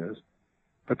certainly is.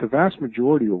 But the vast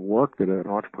majority of work that an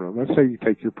entrepreneur, let's say you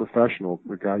take your professional,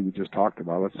 the guy you just talked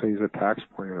about, let's say he's a tax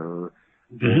planner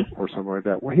or something like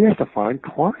that. Well, he has to find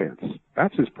clients.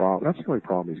 That's his problem. That's the only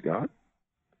problem he's got.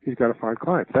 He's got to find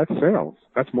clients. That's sales.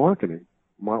 That's marketing.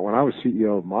 When I was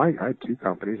CEO of I had two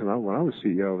companies, and when I was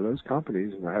CEO of those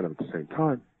companies, and I had them at the same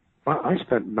time, I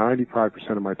spent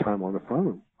 95% of my time on the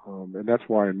phone. And that's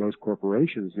why in most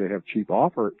corporations they have chief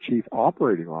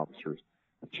operating officers.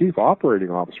 A chief operating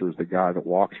officer is the guy that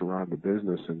walks around the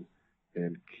business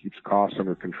and keeps costs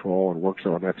under control and works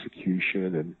on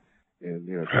execution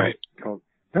right.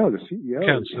 No, the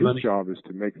CEO, his job is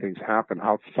to make things happen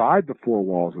outside the four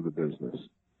walls of the business.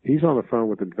 He's on the phone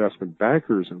with investment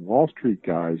bankers and Wall Street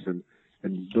guys and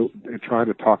trying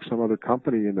to talk some other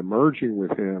company into merging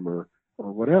with him or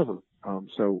whatever. And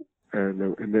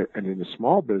in the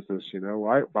small business,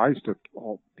 I used to,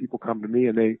 people come to me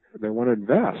and they want to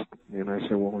invest. And I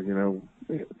say, well,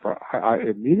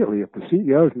 immediately, if the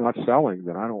CEO is not selling,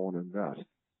 then I don't want to invest.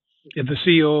 If the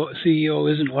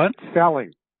CEO isn't what?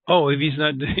 Selling. Oh, if he's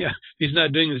not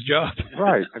doing his job.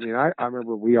 Right. I mean, I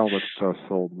remember we almost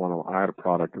sold I had a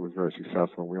product that was very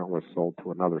successful. We almost sold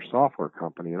to another software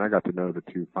company, and I got to know the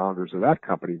two founders of that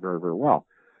company very, very well.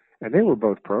 And they were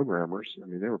both programmers. I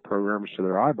mean, they were programmers to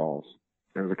their eyeballs.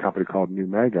 There was a company called New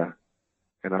Mega.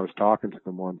 And I was talking to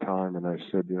them one time, and I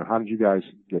said, how did you guys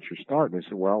get your start? And they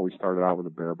said, well, we started out with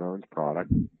a bare bones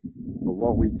product. But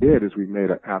what we did is we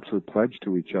made an absolute pledge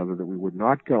to each other that we would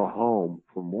not go home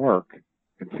from work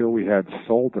until we had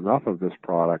sold enough of this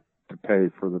product to pay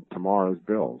for tomorrow's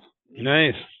bills.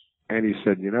 Nice. And he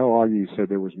said, he said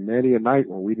there was many a night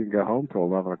when we didn't go home till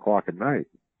 11 o'clock at night.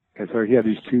 And so he had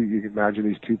you can imagine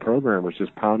these two programmers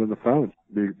just pounding the phone.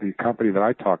 The company that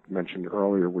I mentioned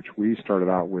earlier, which we started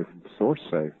out with,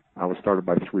 SourceSafe, I was started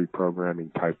by three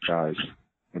programming type guys.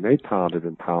 And they pounded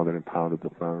and pounded and pounded the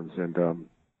phones. And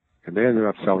they ended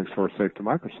up selling SourceSafe to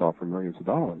Microsoft for millions of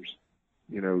dollars.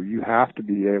 You have to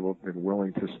be able and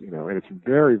willing to, and it's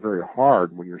very, very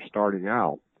hard when you're starting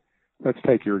out. Let's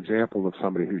take your example of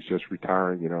somebody who's just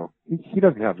retiring, he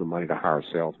doesn't have the money to hire a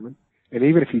salesman. And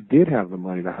even if he did have the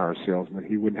money to hire a salesman,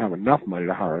 he wouldn't have enough money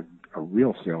to hire a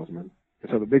real salesman.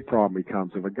 And so the big problem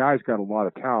becomes if a guy's got a lot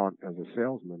of talent as a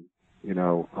salesman, say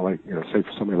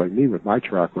for somebody like me with my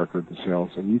track record in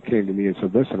sales, and you came to me and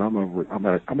said, listen, I'm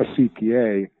a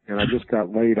CPA and I just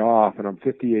got laid off and I'm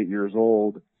 58 years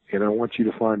old and I want you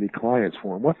to find me clients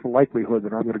for them. What's the likelihood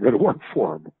that I'm going to go to work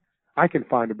for them? I can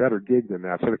find a better gig than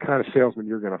that. So the kind of salesmen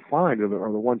you're going to find are the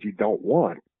ones you don't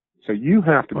want. So you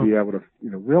have to be able to,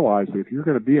 realize that if you're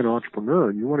going to be an entrepreneur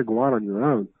and you want to go out on your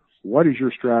own, what is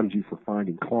your strategy for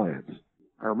finding clients?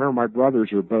 I remember my brothers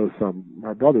have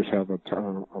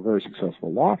a very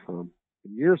successful law firm.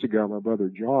 And years ago, my brother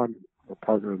John, a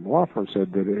partner in the law firm,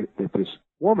 said that this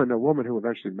woman, a woman who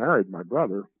eventually married my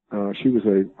brother, she was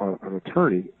an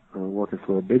attorney working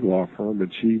for a big law firm,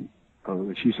 and she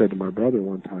said to my brother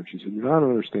one time, she said, I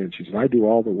don't understand. She said, I do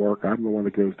all the work. I'm the one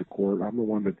that goes to court. I'm the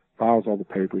one that files all the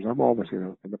papers. I'm all this,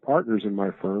 and the partners in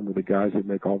my firm are the guys that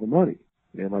make all the money.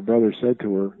 And my brother said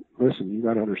to her, listen, you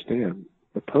got to understand,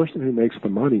 the person who makes the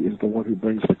money is the one who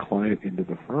brings the client into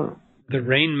the firm. The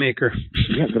rainmaker.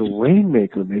 Yeah, the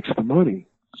rainmaker makes the money.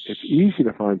 It's easy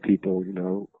to find people,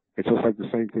 It's just like the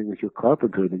same thing with your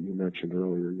carpenter that you mentioned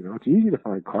earlier. It's easy to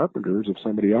find carpenters if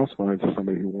somebody else finds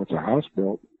somebody who wants a house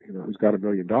built, who's got $1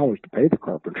 million to pay the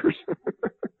carpenters.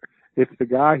 It's the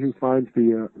guy who finds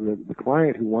the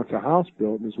client who wants a house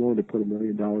built and is willing to put $1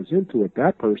 million into it.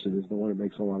 That person is the one who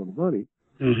makes a lot of the money.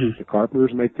 Mm-hmm. The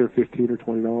carpenters make their $15 or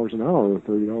 $20 an hour or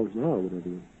 $30 an hour,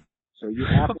 whatever. So you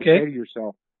have to say to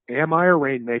yourself, am I a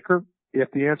rainmaker?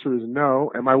 If the answer is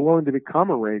no, am I willing to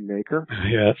become a rainmaker?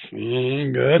 Yes.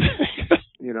 Good.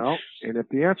 And if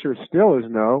the answer still is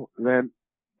no, then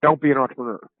don't be an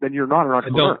entrepreneur. Then you're not an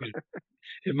entrepreneur.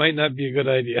 It might not be a good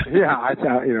idea. Yeah, I'd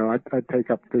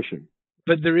take up fishing.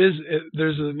 But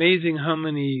there's amazing how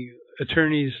many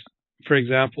attorneys, for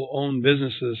example, own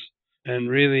businesses and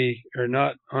really are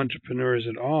not entrepreneurs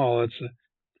at all.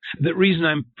 The reason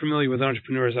I'm familiar with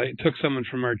entrepreneurs, I took someone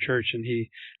from our church and he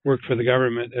worked for the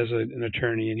government as an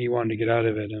attorney and he wanted to get out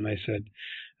of it. And I said,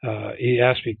 he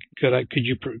asked me, could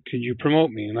you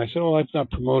promote me? And I said, I've not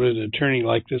promoted an attorney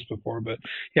like this before, but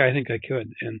yeah, I think I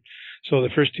could. And so the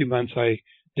first 2 months I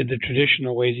did the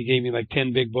traditional ways. He gave me like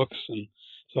 10 big books. And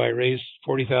so I raised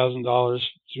 $40,000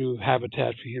 through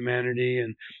Habitat for Humanity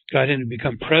and got him to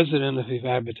become president of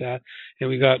Habitat.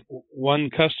 And we got one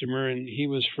customer and he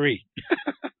was free.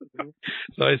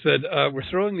 So I said, we're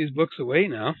throwing these books away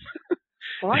now.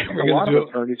 Well, I think a lot of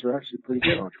attorneys are actually pretty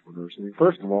good entrepreneurs. I mean,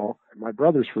 first of all, my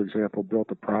brothers, for example, built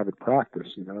a private practice.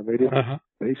 They didn't.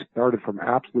 They started from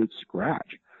absolute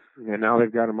scratch, and now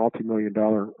they've got a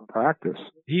multi-million-dollar practice.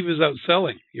 He was out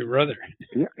selling, your brother.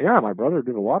 Yeah, my brother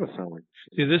did a lot of selling.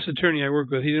 See, this attorney I work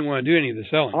with, he didn't want to do any of the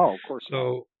selling. Oh, of course.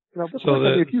 So.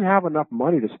 If you have enough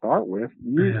money to start with,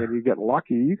 and you get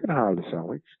lucky, you can hire the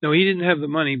selling. No, he didn't have the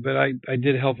money, but I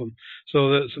did help him.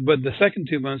 But the second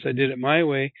 2 months, I did it my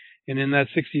way, and in that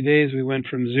 60 days, we went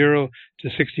from 0 to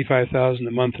 $65,000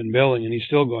 a month in billing, and he's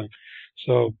still going.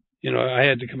 So, I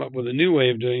had to come up with a new way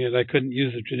of doing it. I couldn't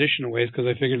use the traditional ways because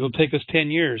I figured it'll take us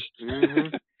 10 years.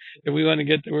 Mm-hmm. If we want to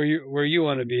get to where you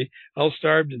want to be, I'll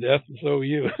starve to death, and so will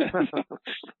you.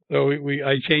 So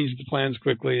I changed the plans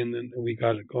quickly, and then we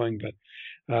got it going. But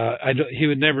he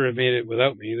would never have made it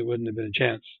without me. There wouldn't have been a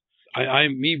chance.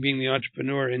 Me being the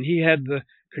entrepreneur, and he had the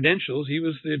credentials. He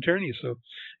was the attorney, so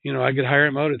I could hire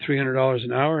him out at $300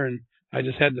 an hour, and I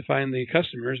just had to find the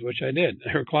customers, which I did,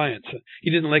 or clients. He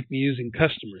didn't like me using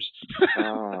customers.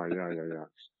 Oh, yeah.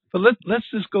 But let's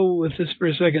just go with this for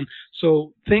a second.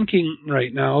 So thinking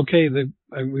right now, okay,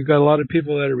 we've got a lot of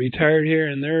people that are retired here,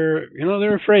 and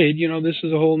they're afraid. This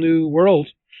is a whole new world.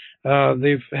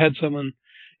 They've had someone,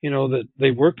 that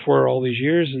they've worked for all these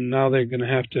years, and now they're going to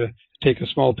have to take a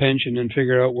small pension and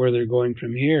figure out where they're going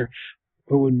from here.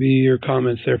 What would be your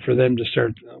comments there for them to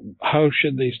start? How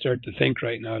should they start to think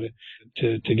right now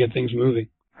to get things moving?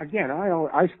 Again,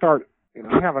 I start.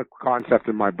 I have a concept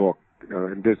in my book.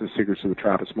 In Business Secrets of the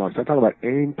Trappist Monks, I talk about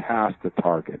aim past the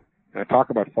target. And I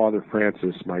talk about Father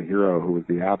Francis, my hero, who was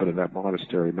the abbot of that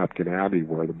monastery, Nutkin Abbey,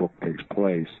 where the book takes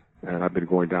place. And I've been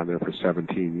going down there for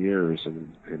 17 years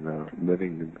and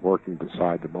living and working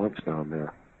beside the monks down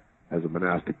there as a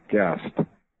monastic guest.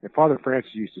 And Father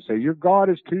Francis used to say, your God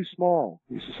is too small.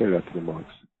 He used to say that to the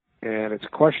monks. And it's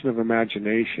a question of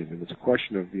imagination, and it's a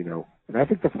question of, and I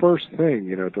think the first thing,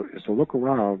 is to look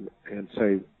around and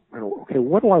say, okay,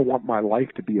 what do I want my life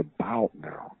to be about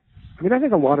now? I mean, I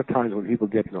think a lot of times when people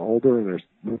get older and they're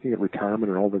looking at retirement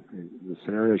and all the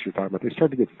scenarios you're talking about, they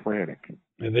start to get frantic.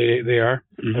 They are.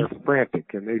 Mm-hmm. They're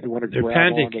frantic, and they want to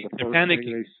grab onto the first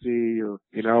thing they see, or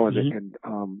and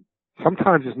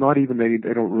sometimes it's not even they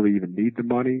don't really even need the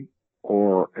money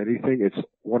or anything. It's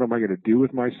what am I going to do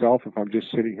with myself if I'm just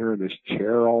sitting here in this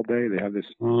chair all day? They have this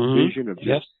vision of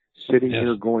just sitting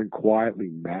here going quietly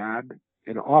mad.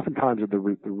 And oftentimes the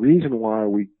reason why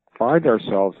we find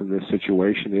ourselves in this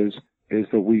situation is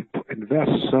that we invest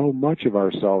so much of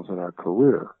ourselves in our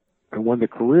career. And when the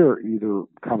career either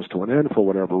comes to an end for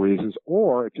whatever reasons,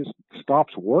 or it just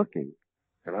stops working,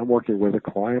 and I'm working with a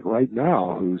client right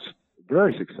now who's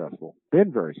very successful,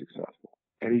 been very successful,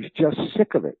 and he's just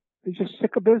sick of it. He's just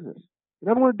sick of business. He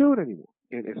doesn't want to do it anymore.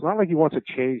 And it's not like he wants a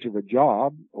change of a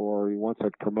job, or he wants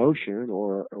a promotion,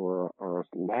 or a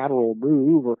lateral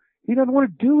move, or he doesn't want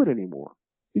to do it anymore.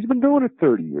 He's been doing it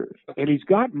 30 years, and he's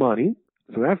got money,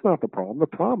 so that's not the problem. The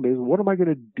problem is, what am I going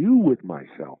to do with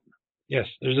myself? Yes,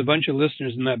 there's a bunch of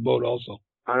listeners in that boat also.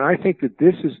 And I think that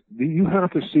you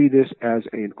have to see this as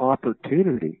an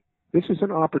opportunity. This is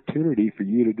an opportunity for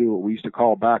you to do what we used to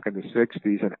call back in the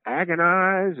 60s an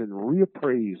agonize and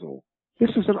reappraisal. This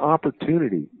is an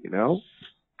opportunity,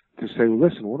 to say,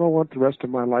 listen, what do I want the rest of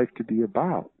my life to be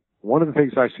about? One of the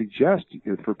things I suggest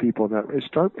for people in that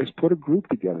is put a group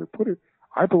together.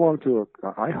 I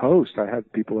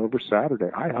had people over Saturday.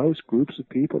 I host groups of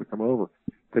people to come over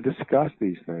to discuss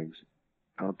these things,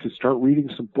 to start reading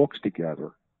some books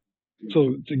together.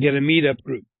 So to get a meetup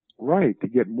group. Right, to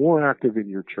get more active in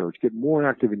your church, get more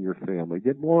active in your family,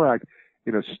 get more active,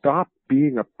 stop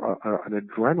being an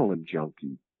adrenaline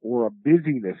junkie or a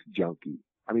busyness junkie.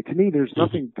 I mean, to me, there's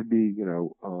nothing to be,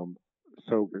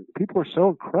 so people are so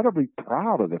incredibly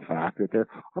proud of the fact that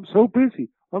I'm so busy,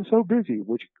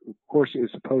 which of course is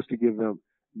supposed to give them,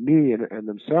 me and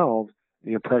themselves,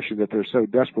 the impression that the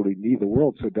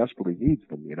world so desperately needs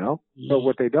them, But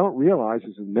what they don't realize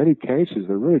is in many cases,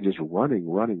 they're really just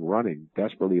running,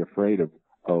 desperately afraid of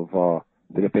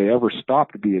that if they ever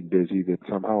stopped being busy, that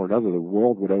somehow or another the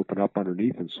world would open up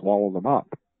underneath and swallow them up.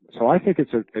 So I think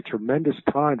it's a tremendous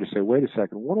time to say, wait a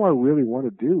second, what do I really want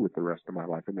to do with the rest of my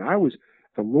life? I mean,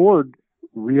 the Lord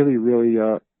really,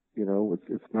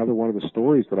 it's another one of the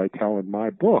stories that I tell in my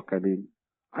book. I mean,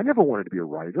 I never wanted to be a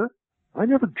writer. I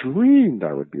never dreamed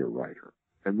I would be a writer.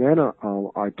 And then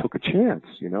I took a chance.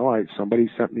 Somebody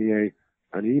sent me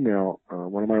an email,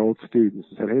 one of my old students,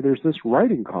 and said, hey, there's this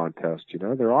writing contest.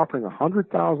 They're offering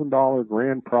 $100,000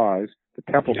 grand prize. The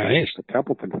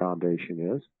Templeton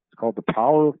Foundation is. It's called the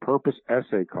Power of Purpose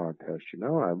Essay Contest. And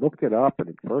I looked it up, and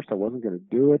at first I wasn't going to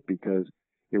do it because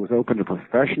it was open to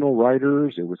professional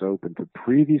writers. It was open to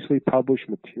previously published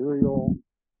material.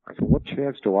 I said, what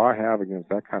chance do I have against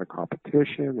that kind of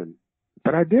competition?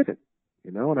 But I did it,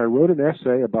 and I wrote an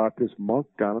essay about this monk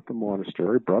down at the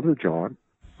monastery, Brother John,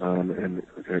 and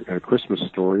a Christmas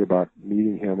story about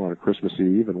meeting him on a Christmas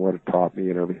Eve and what it taught me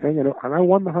and everything. And I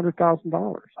won the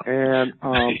 $100,000,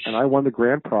 and I won the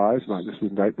grand prize.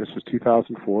 This was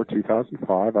 2004,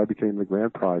 2005. I became the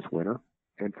grand prize winner,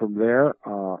 and from there,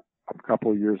 a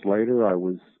couple of years later, I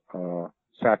was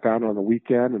sat down on the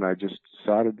weekend, and I just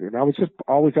decided, and I was just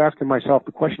always asking myself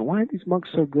the question, why are these monks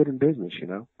so good in business?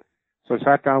 So I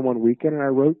sat down one weekend and I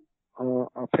wrote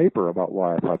a paper about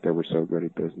why I thought they were so good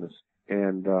at business.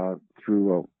 And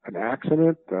through an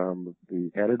accident,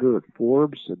 the editor at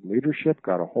Forbes at Leadership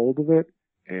got a hold of it,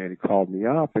 and he called me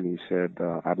up and he said,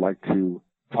 I'd like to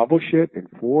publish it in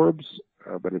Forbes,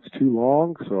 but it's too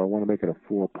long, so I want to make it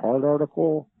a 4-part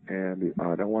article, and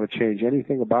I don't want to change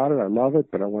anything about it. I love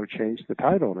it, but I want to change the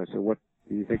title. And I said, what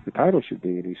do you think the title should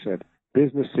be? And he said,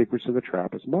 Business Secrets of the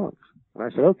Trappist Monks. And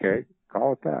I said, okay,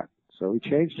 call it that. So he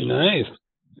changed it. Nice.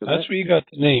 So that's where you got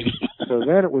the name. So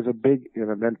then it was a big,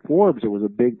 then Forbes,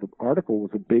 the article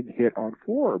was a big hit on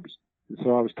Forbes. And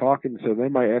so I was talking, so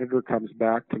then my editor comes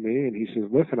back to me and he says,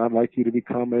 listen, I'd like you to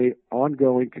become a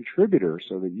ongoing contributor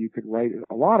so that you can write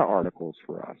a lot of articles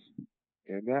for us.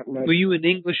 And that led. Were you an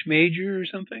English major or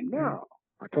something? No.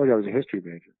 I told you I was a history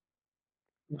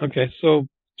major. Okay, so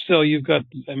still you've got,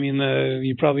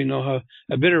 you probably know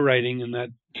a bit of writing in that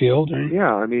field, right?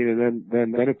 Yeah, and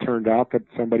then it turned out that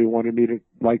somebody wanted me to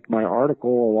like my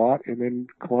article a lot, and then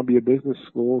Columbia Business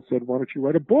School said, why don't you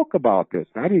write a book about this?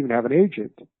 And I didn't even have an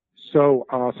agent. So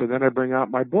then I bring out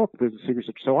my book, Business Secrets.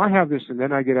 So I have this, and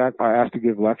then I asked to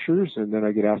give lectures, and then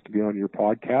I get asked to be on your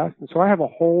podcast. And so I have a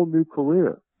whole new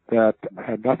career that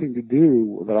had nothing to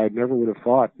do, that I never would have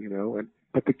thought,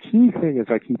 but the key thing is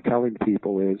I keep telling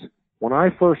people is, when I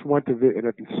first went to visit,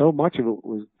 and so much of it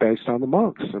was based on the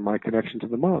monks, and my connection to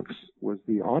the monks was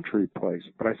the entree place.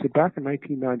 But I said back in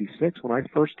 1996, when I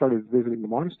first started visiting the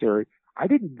monastery, I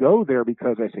didn't go there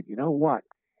because I said, you know what,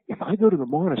 if I go to the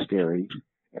monastery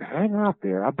and hang out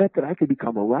there, I bet that I could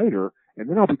become a writer, and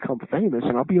then I'll become famous,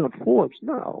 and I'll be on Forbes.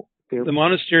 No. The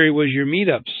monastery was your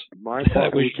meetups. My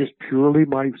thought was just purely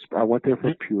I went there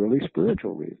for purely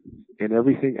spiritual reasons, and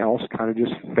everything else kind of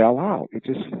just fell out. It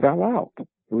just fell out.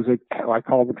 It was I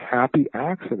call them happy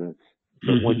accidents.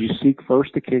 But when you seek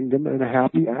first the kingdom, and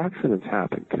happy accidents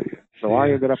happen to you. So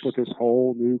I ended up with this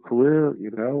whole new career,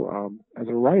 as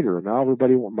a writer. Now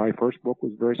my first book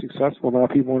was very successful. Now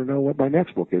people want to know what my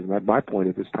next book is. And my point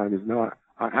at this time is not,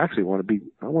 I actually want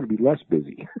to be less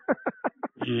busy.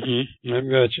 I've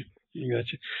got you.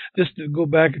 Just to go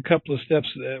back a couple of steps,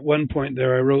 at one point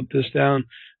there, I wrote this down.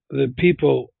 The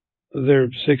people, they're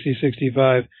 60,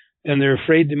 65, and they're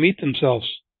afraid to meet themselves.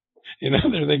 They're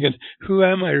thinking, who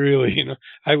am I really?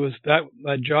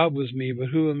 That job was me, but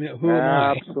who am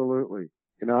I? Absolutely.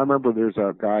 I remember there's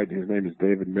a guy, his name is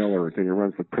David Miller, and he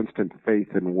runs the Princeton Faith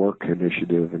and Work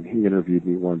Initiative, and he interviewed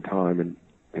me one time, and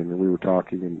we were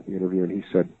talking in the interview, and he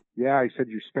said,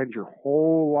 you spend your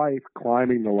whole life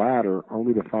climbing the ladder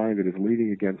only to find that it's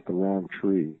leaning against the wrong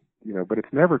tree. But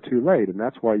it's never too late, and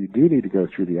that's why you do need to go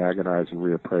through the agonizing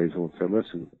reappraisal and say,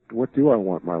 listen, what do I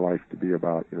want my life to be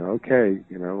about?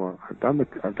 I've done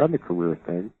the career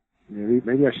thing.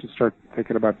 Maybe I should start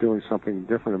thinking about doing something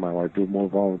different in my life, doing more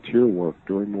volunteer work,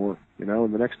 doing more,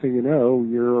 and the next thing you know,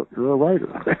 you're a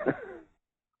writer.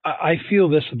 I feel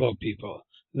this about people,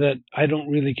 that I don't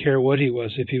really care what he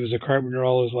was, if he was a carpenter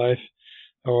all his life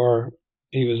or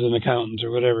he was an accountant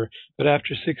or whatever. But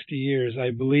after 60 years,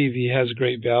 I believe he has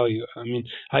great value. I mean,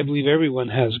 I believe everyone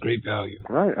has great value.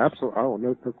 Right, absolutely. Oh,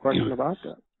 no question about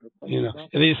that. And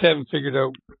they just haven't figured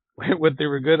out what they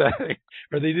were good at,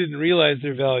 or they didn't realize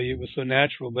their value. It was so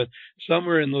natural. But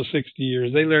somewhere in those 60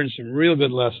 years, they learned some real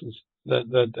good lessons that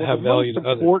have value to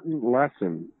others. The most important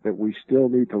lesson that we still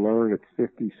need to learn at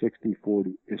 50, 60,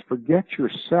 40 is forget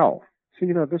yourself.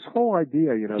 See, this whole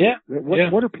idea,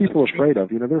 what are people afraid of?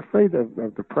 They're afraid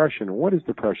of depression. And what is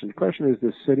depression? Depression is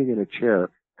this sitting in a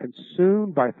chair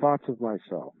consumed by thoughts of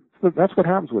myself. So that's what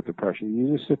happens with depression.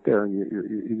 You just sit there and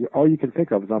you all you can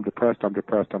think of is I'm depressed. And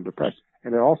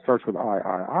it all starts with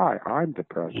I'm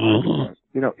depressed. I'm depressed.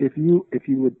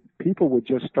 People would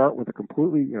just start with a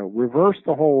completely, reverse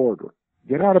the whole order.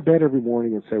 Get out of bed every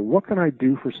morning and say, what can I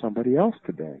do for somebody else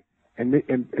today? And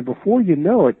before you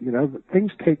know it,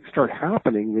 things start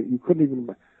happening that you couldn't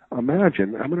even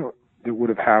imagine. That would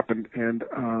have happened, and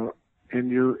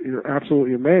you're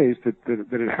absolutely amazed that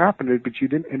it happened, but you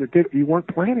didn't, and you weren't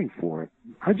planning for it.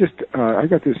 I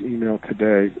got this email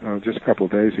today, just a couple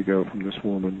of days ago, from this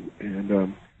woman,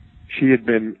 and she'd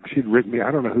written me.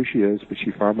 I don't know who she is, but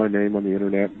she found my name on the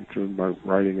internet and through my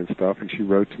writing and stuff, and she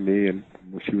wrote to me, and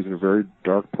she was in a very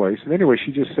dark place. And anyway,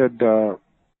 she just said.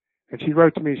 And she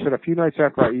wrote to me, she said, a few nights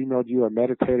after I emailed you, I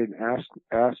meditated and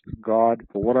asked God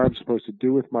for what I'm supposed to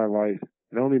do with my life.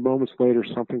 And only moments later,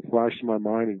 something flashed in my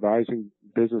mind, advising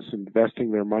business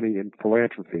investing their money in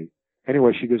philanthropy.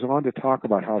 Anyway, she goes on to talk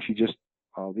about how she just,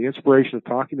 the inspiration of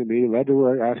talking to me led to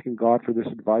her asking God for this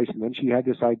advice. And then she had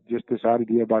this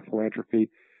idea about philanthropy.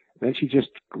 And then she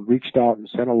just reached out and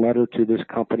sent a letter to this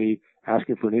company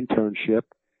asking for an internship.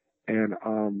 And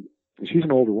she's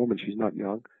an older woman. She's not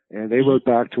young. And they wrote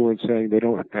back to her and saying they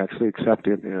don't actually accept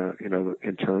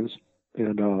interns.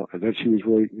 And then she was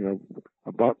really,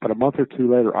 but a month or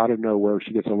two later, out of nowhere,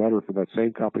 she gets a letter from that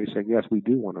same company saying, yes, we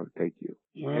do want to take you.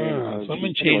 Wow,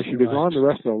 she goes on the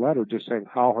rest of the letter just saying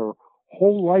how her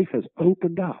whole life has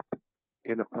opened up.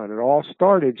 And it all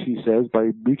started, she says, by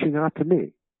reaching out to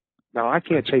me. Now, I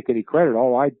can't take any credit.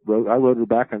 All I wrote her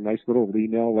back a nice little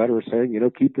email letter saying,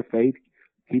 keep the faith,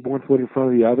 keep one foot in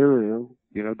front of the other,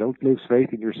 don't lose faith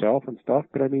in yourself and stuff.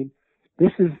 But I mean,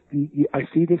 I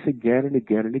see this again and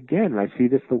again and again. And I see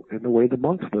this in the way the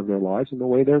monks live their lives and the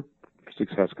way their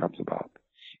success comes about.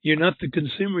 You're not the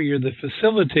consumer, you're the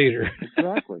facilitator.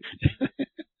 Exactly.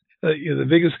 The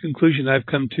biggest conclusion I've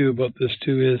come to about this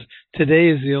too is today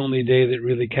is the only day that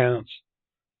really counts.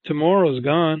 Tomorrow's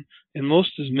gone, and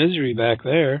most is misery back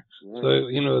there. Right.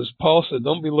 So, as Paul said,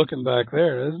 don't be looking back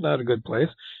there. That's not a good place.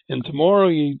 And tomorrow,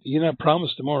 you're not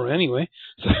promised tomorrow anyway.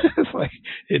 So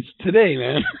it's today,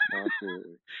 man.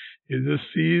 Absolutely. You just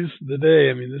seize the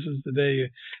day. I mean, this is the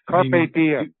day. Carpe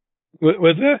diem.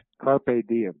 What's that? Carpe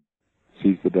diem.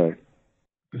 Seize the day.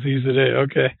 Seize the day.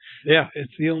 Okay. Yeah,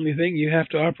 it's the only thing you have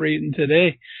to operate in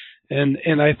today.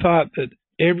 And I thought that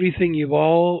everything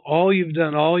all you've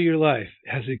done all your life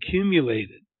has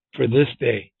accumulated for this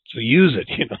day. So use it,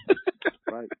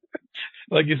 Right.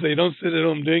 Like you say, don't sit at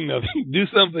home doing nothing. Do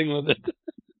something with it.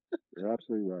 You're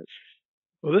absolutely right.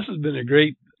 Well, this has been a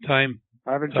great time.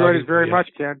 I've enjoyed it very much,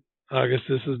 Ken. August,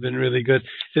 this has been really good.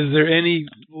 Is there any,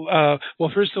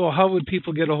 well, first of all, how would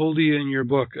people get a hold of you in your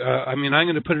book? I'm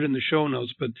going to put it in the show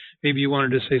notes, but maybe you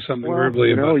wanted to say something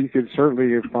verbally about it. You can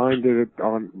certainly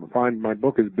find my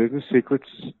book is Business Secrets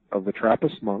of the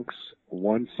Trappist Monks,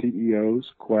 One CEO's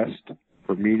Quest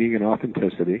for Meaning and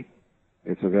Authenticity.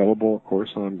 It's available, of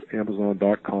course, on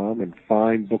Amazon.com and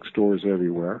fine bookstores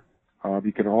everywhere.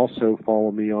 You can also follow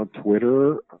me on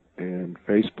Twitter and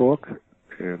Facebook,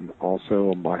 and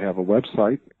also I have a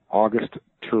website,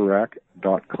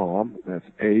 augustturak.com. That's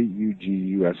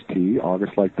AUGUST,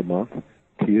 August like the month,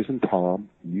 T as in Tom,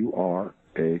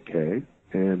 URAK,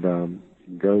 and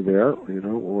go there,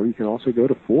 or you can also go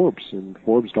to Forbes and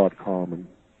Forbes.com,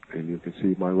 and you can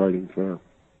see my writings there.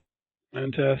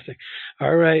 Fantastic.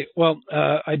 All right. Well,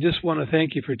 I just want to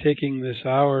thank you for taking this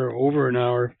over an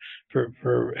hour,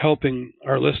 for helping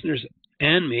our listeners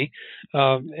and me.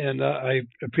 And I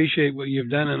appreciate what you've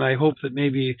done, and I hope that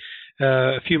maybe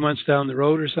a few months down the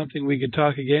road or something we could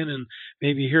talk again and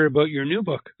maybe hear about your new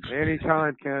book.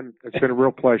 Anytime, Ken. It's been a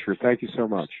real pleasure. Thank you so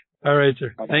much. All right,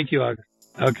 sir. Bye-bye. Thank you, August.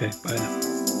 Okay, bye now.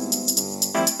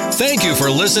 Thank you for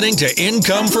listening to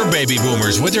Income for Baby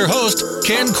Boomers with your host,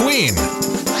 Ken Queen.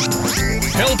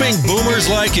 Helping boomers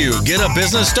like you get a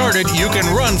business started you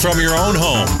can run from your own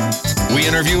home. We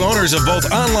interview owners of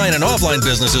both online and offline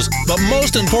businesses, but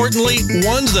most importantly,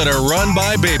 ones that are run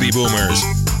by baby boomers.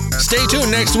 Stay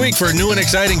tuned next week for new and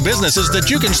exciting businesses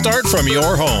that you can start from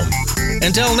your home.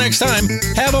 Until next time,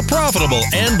 have a profitable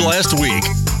and blessed week.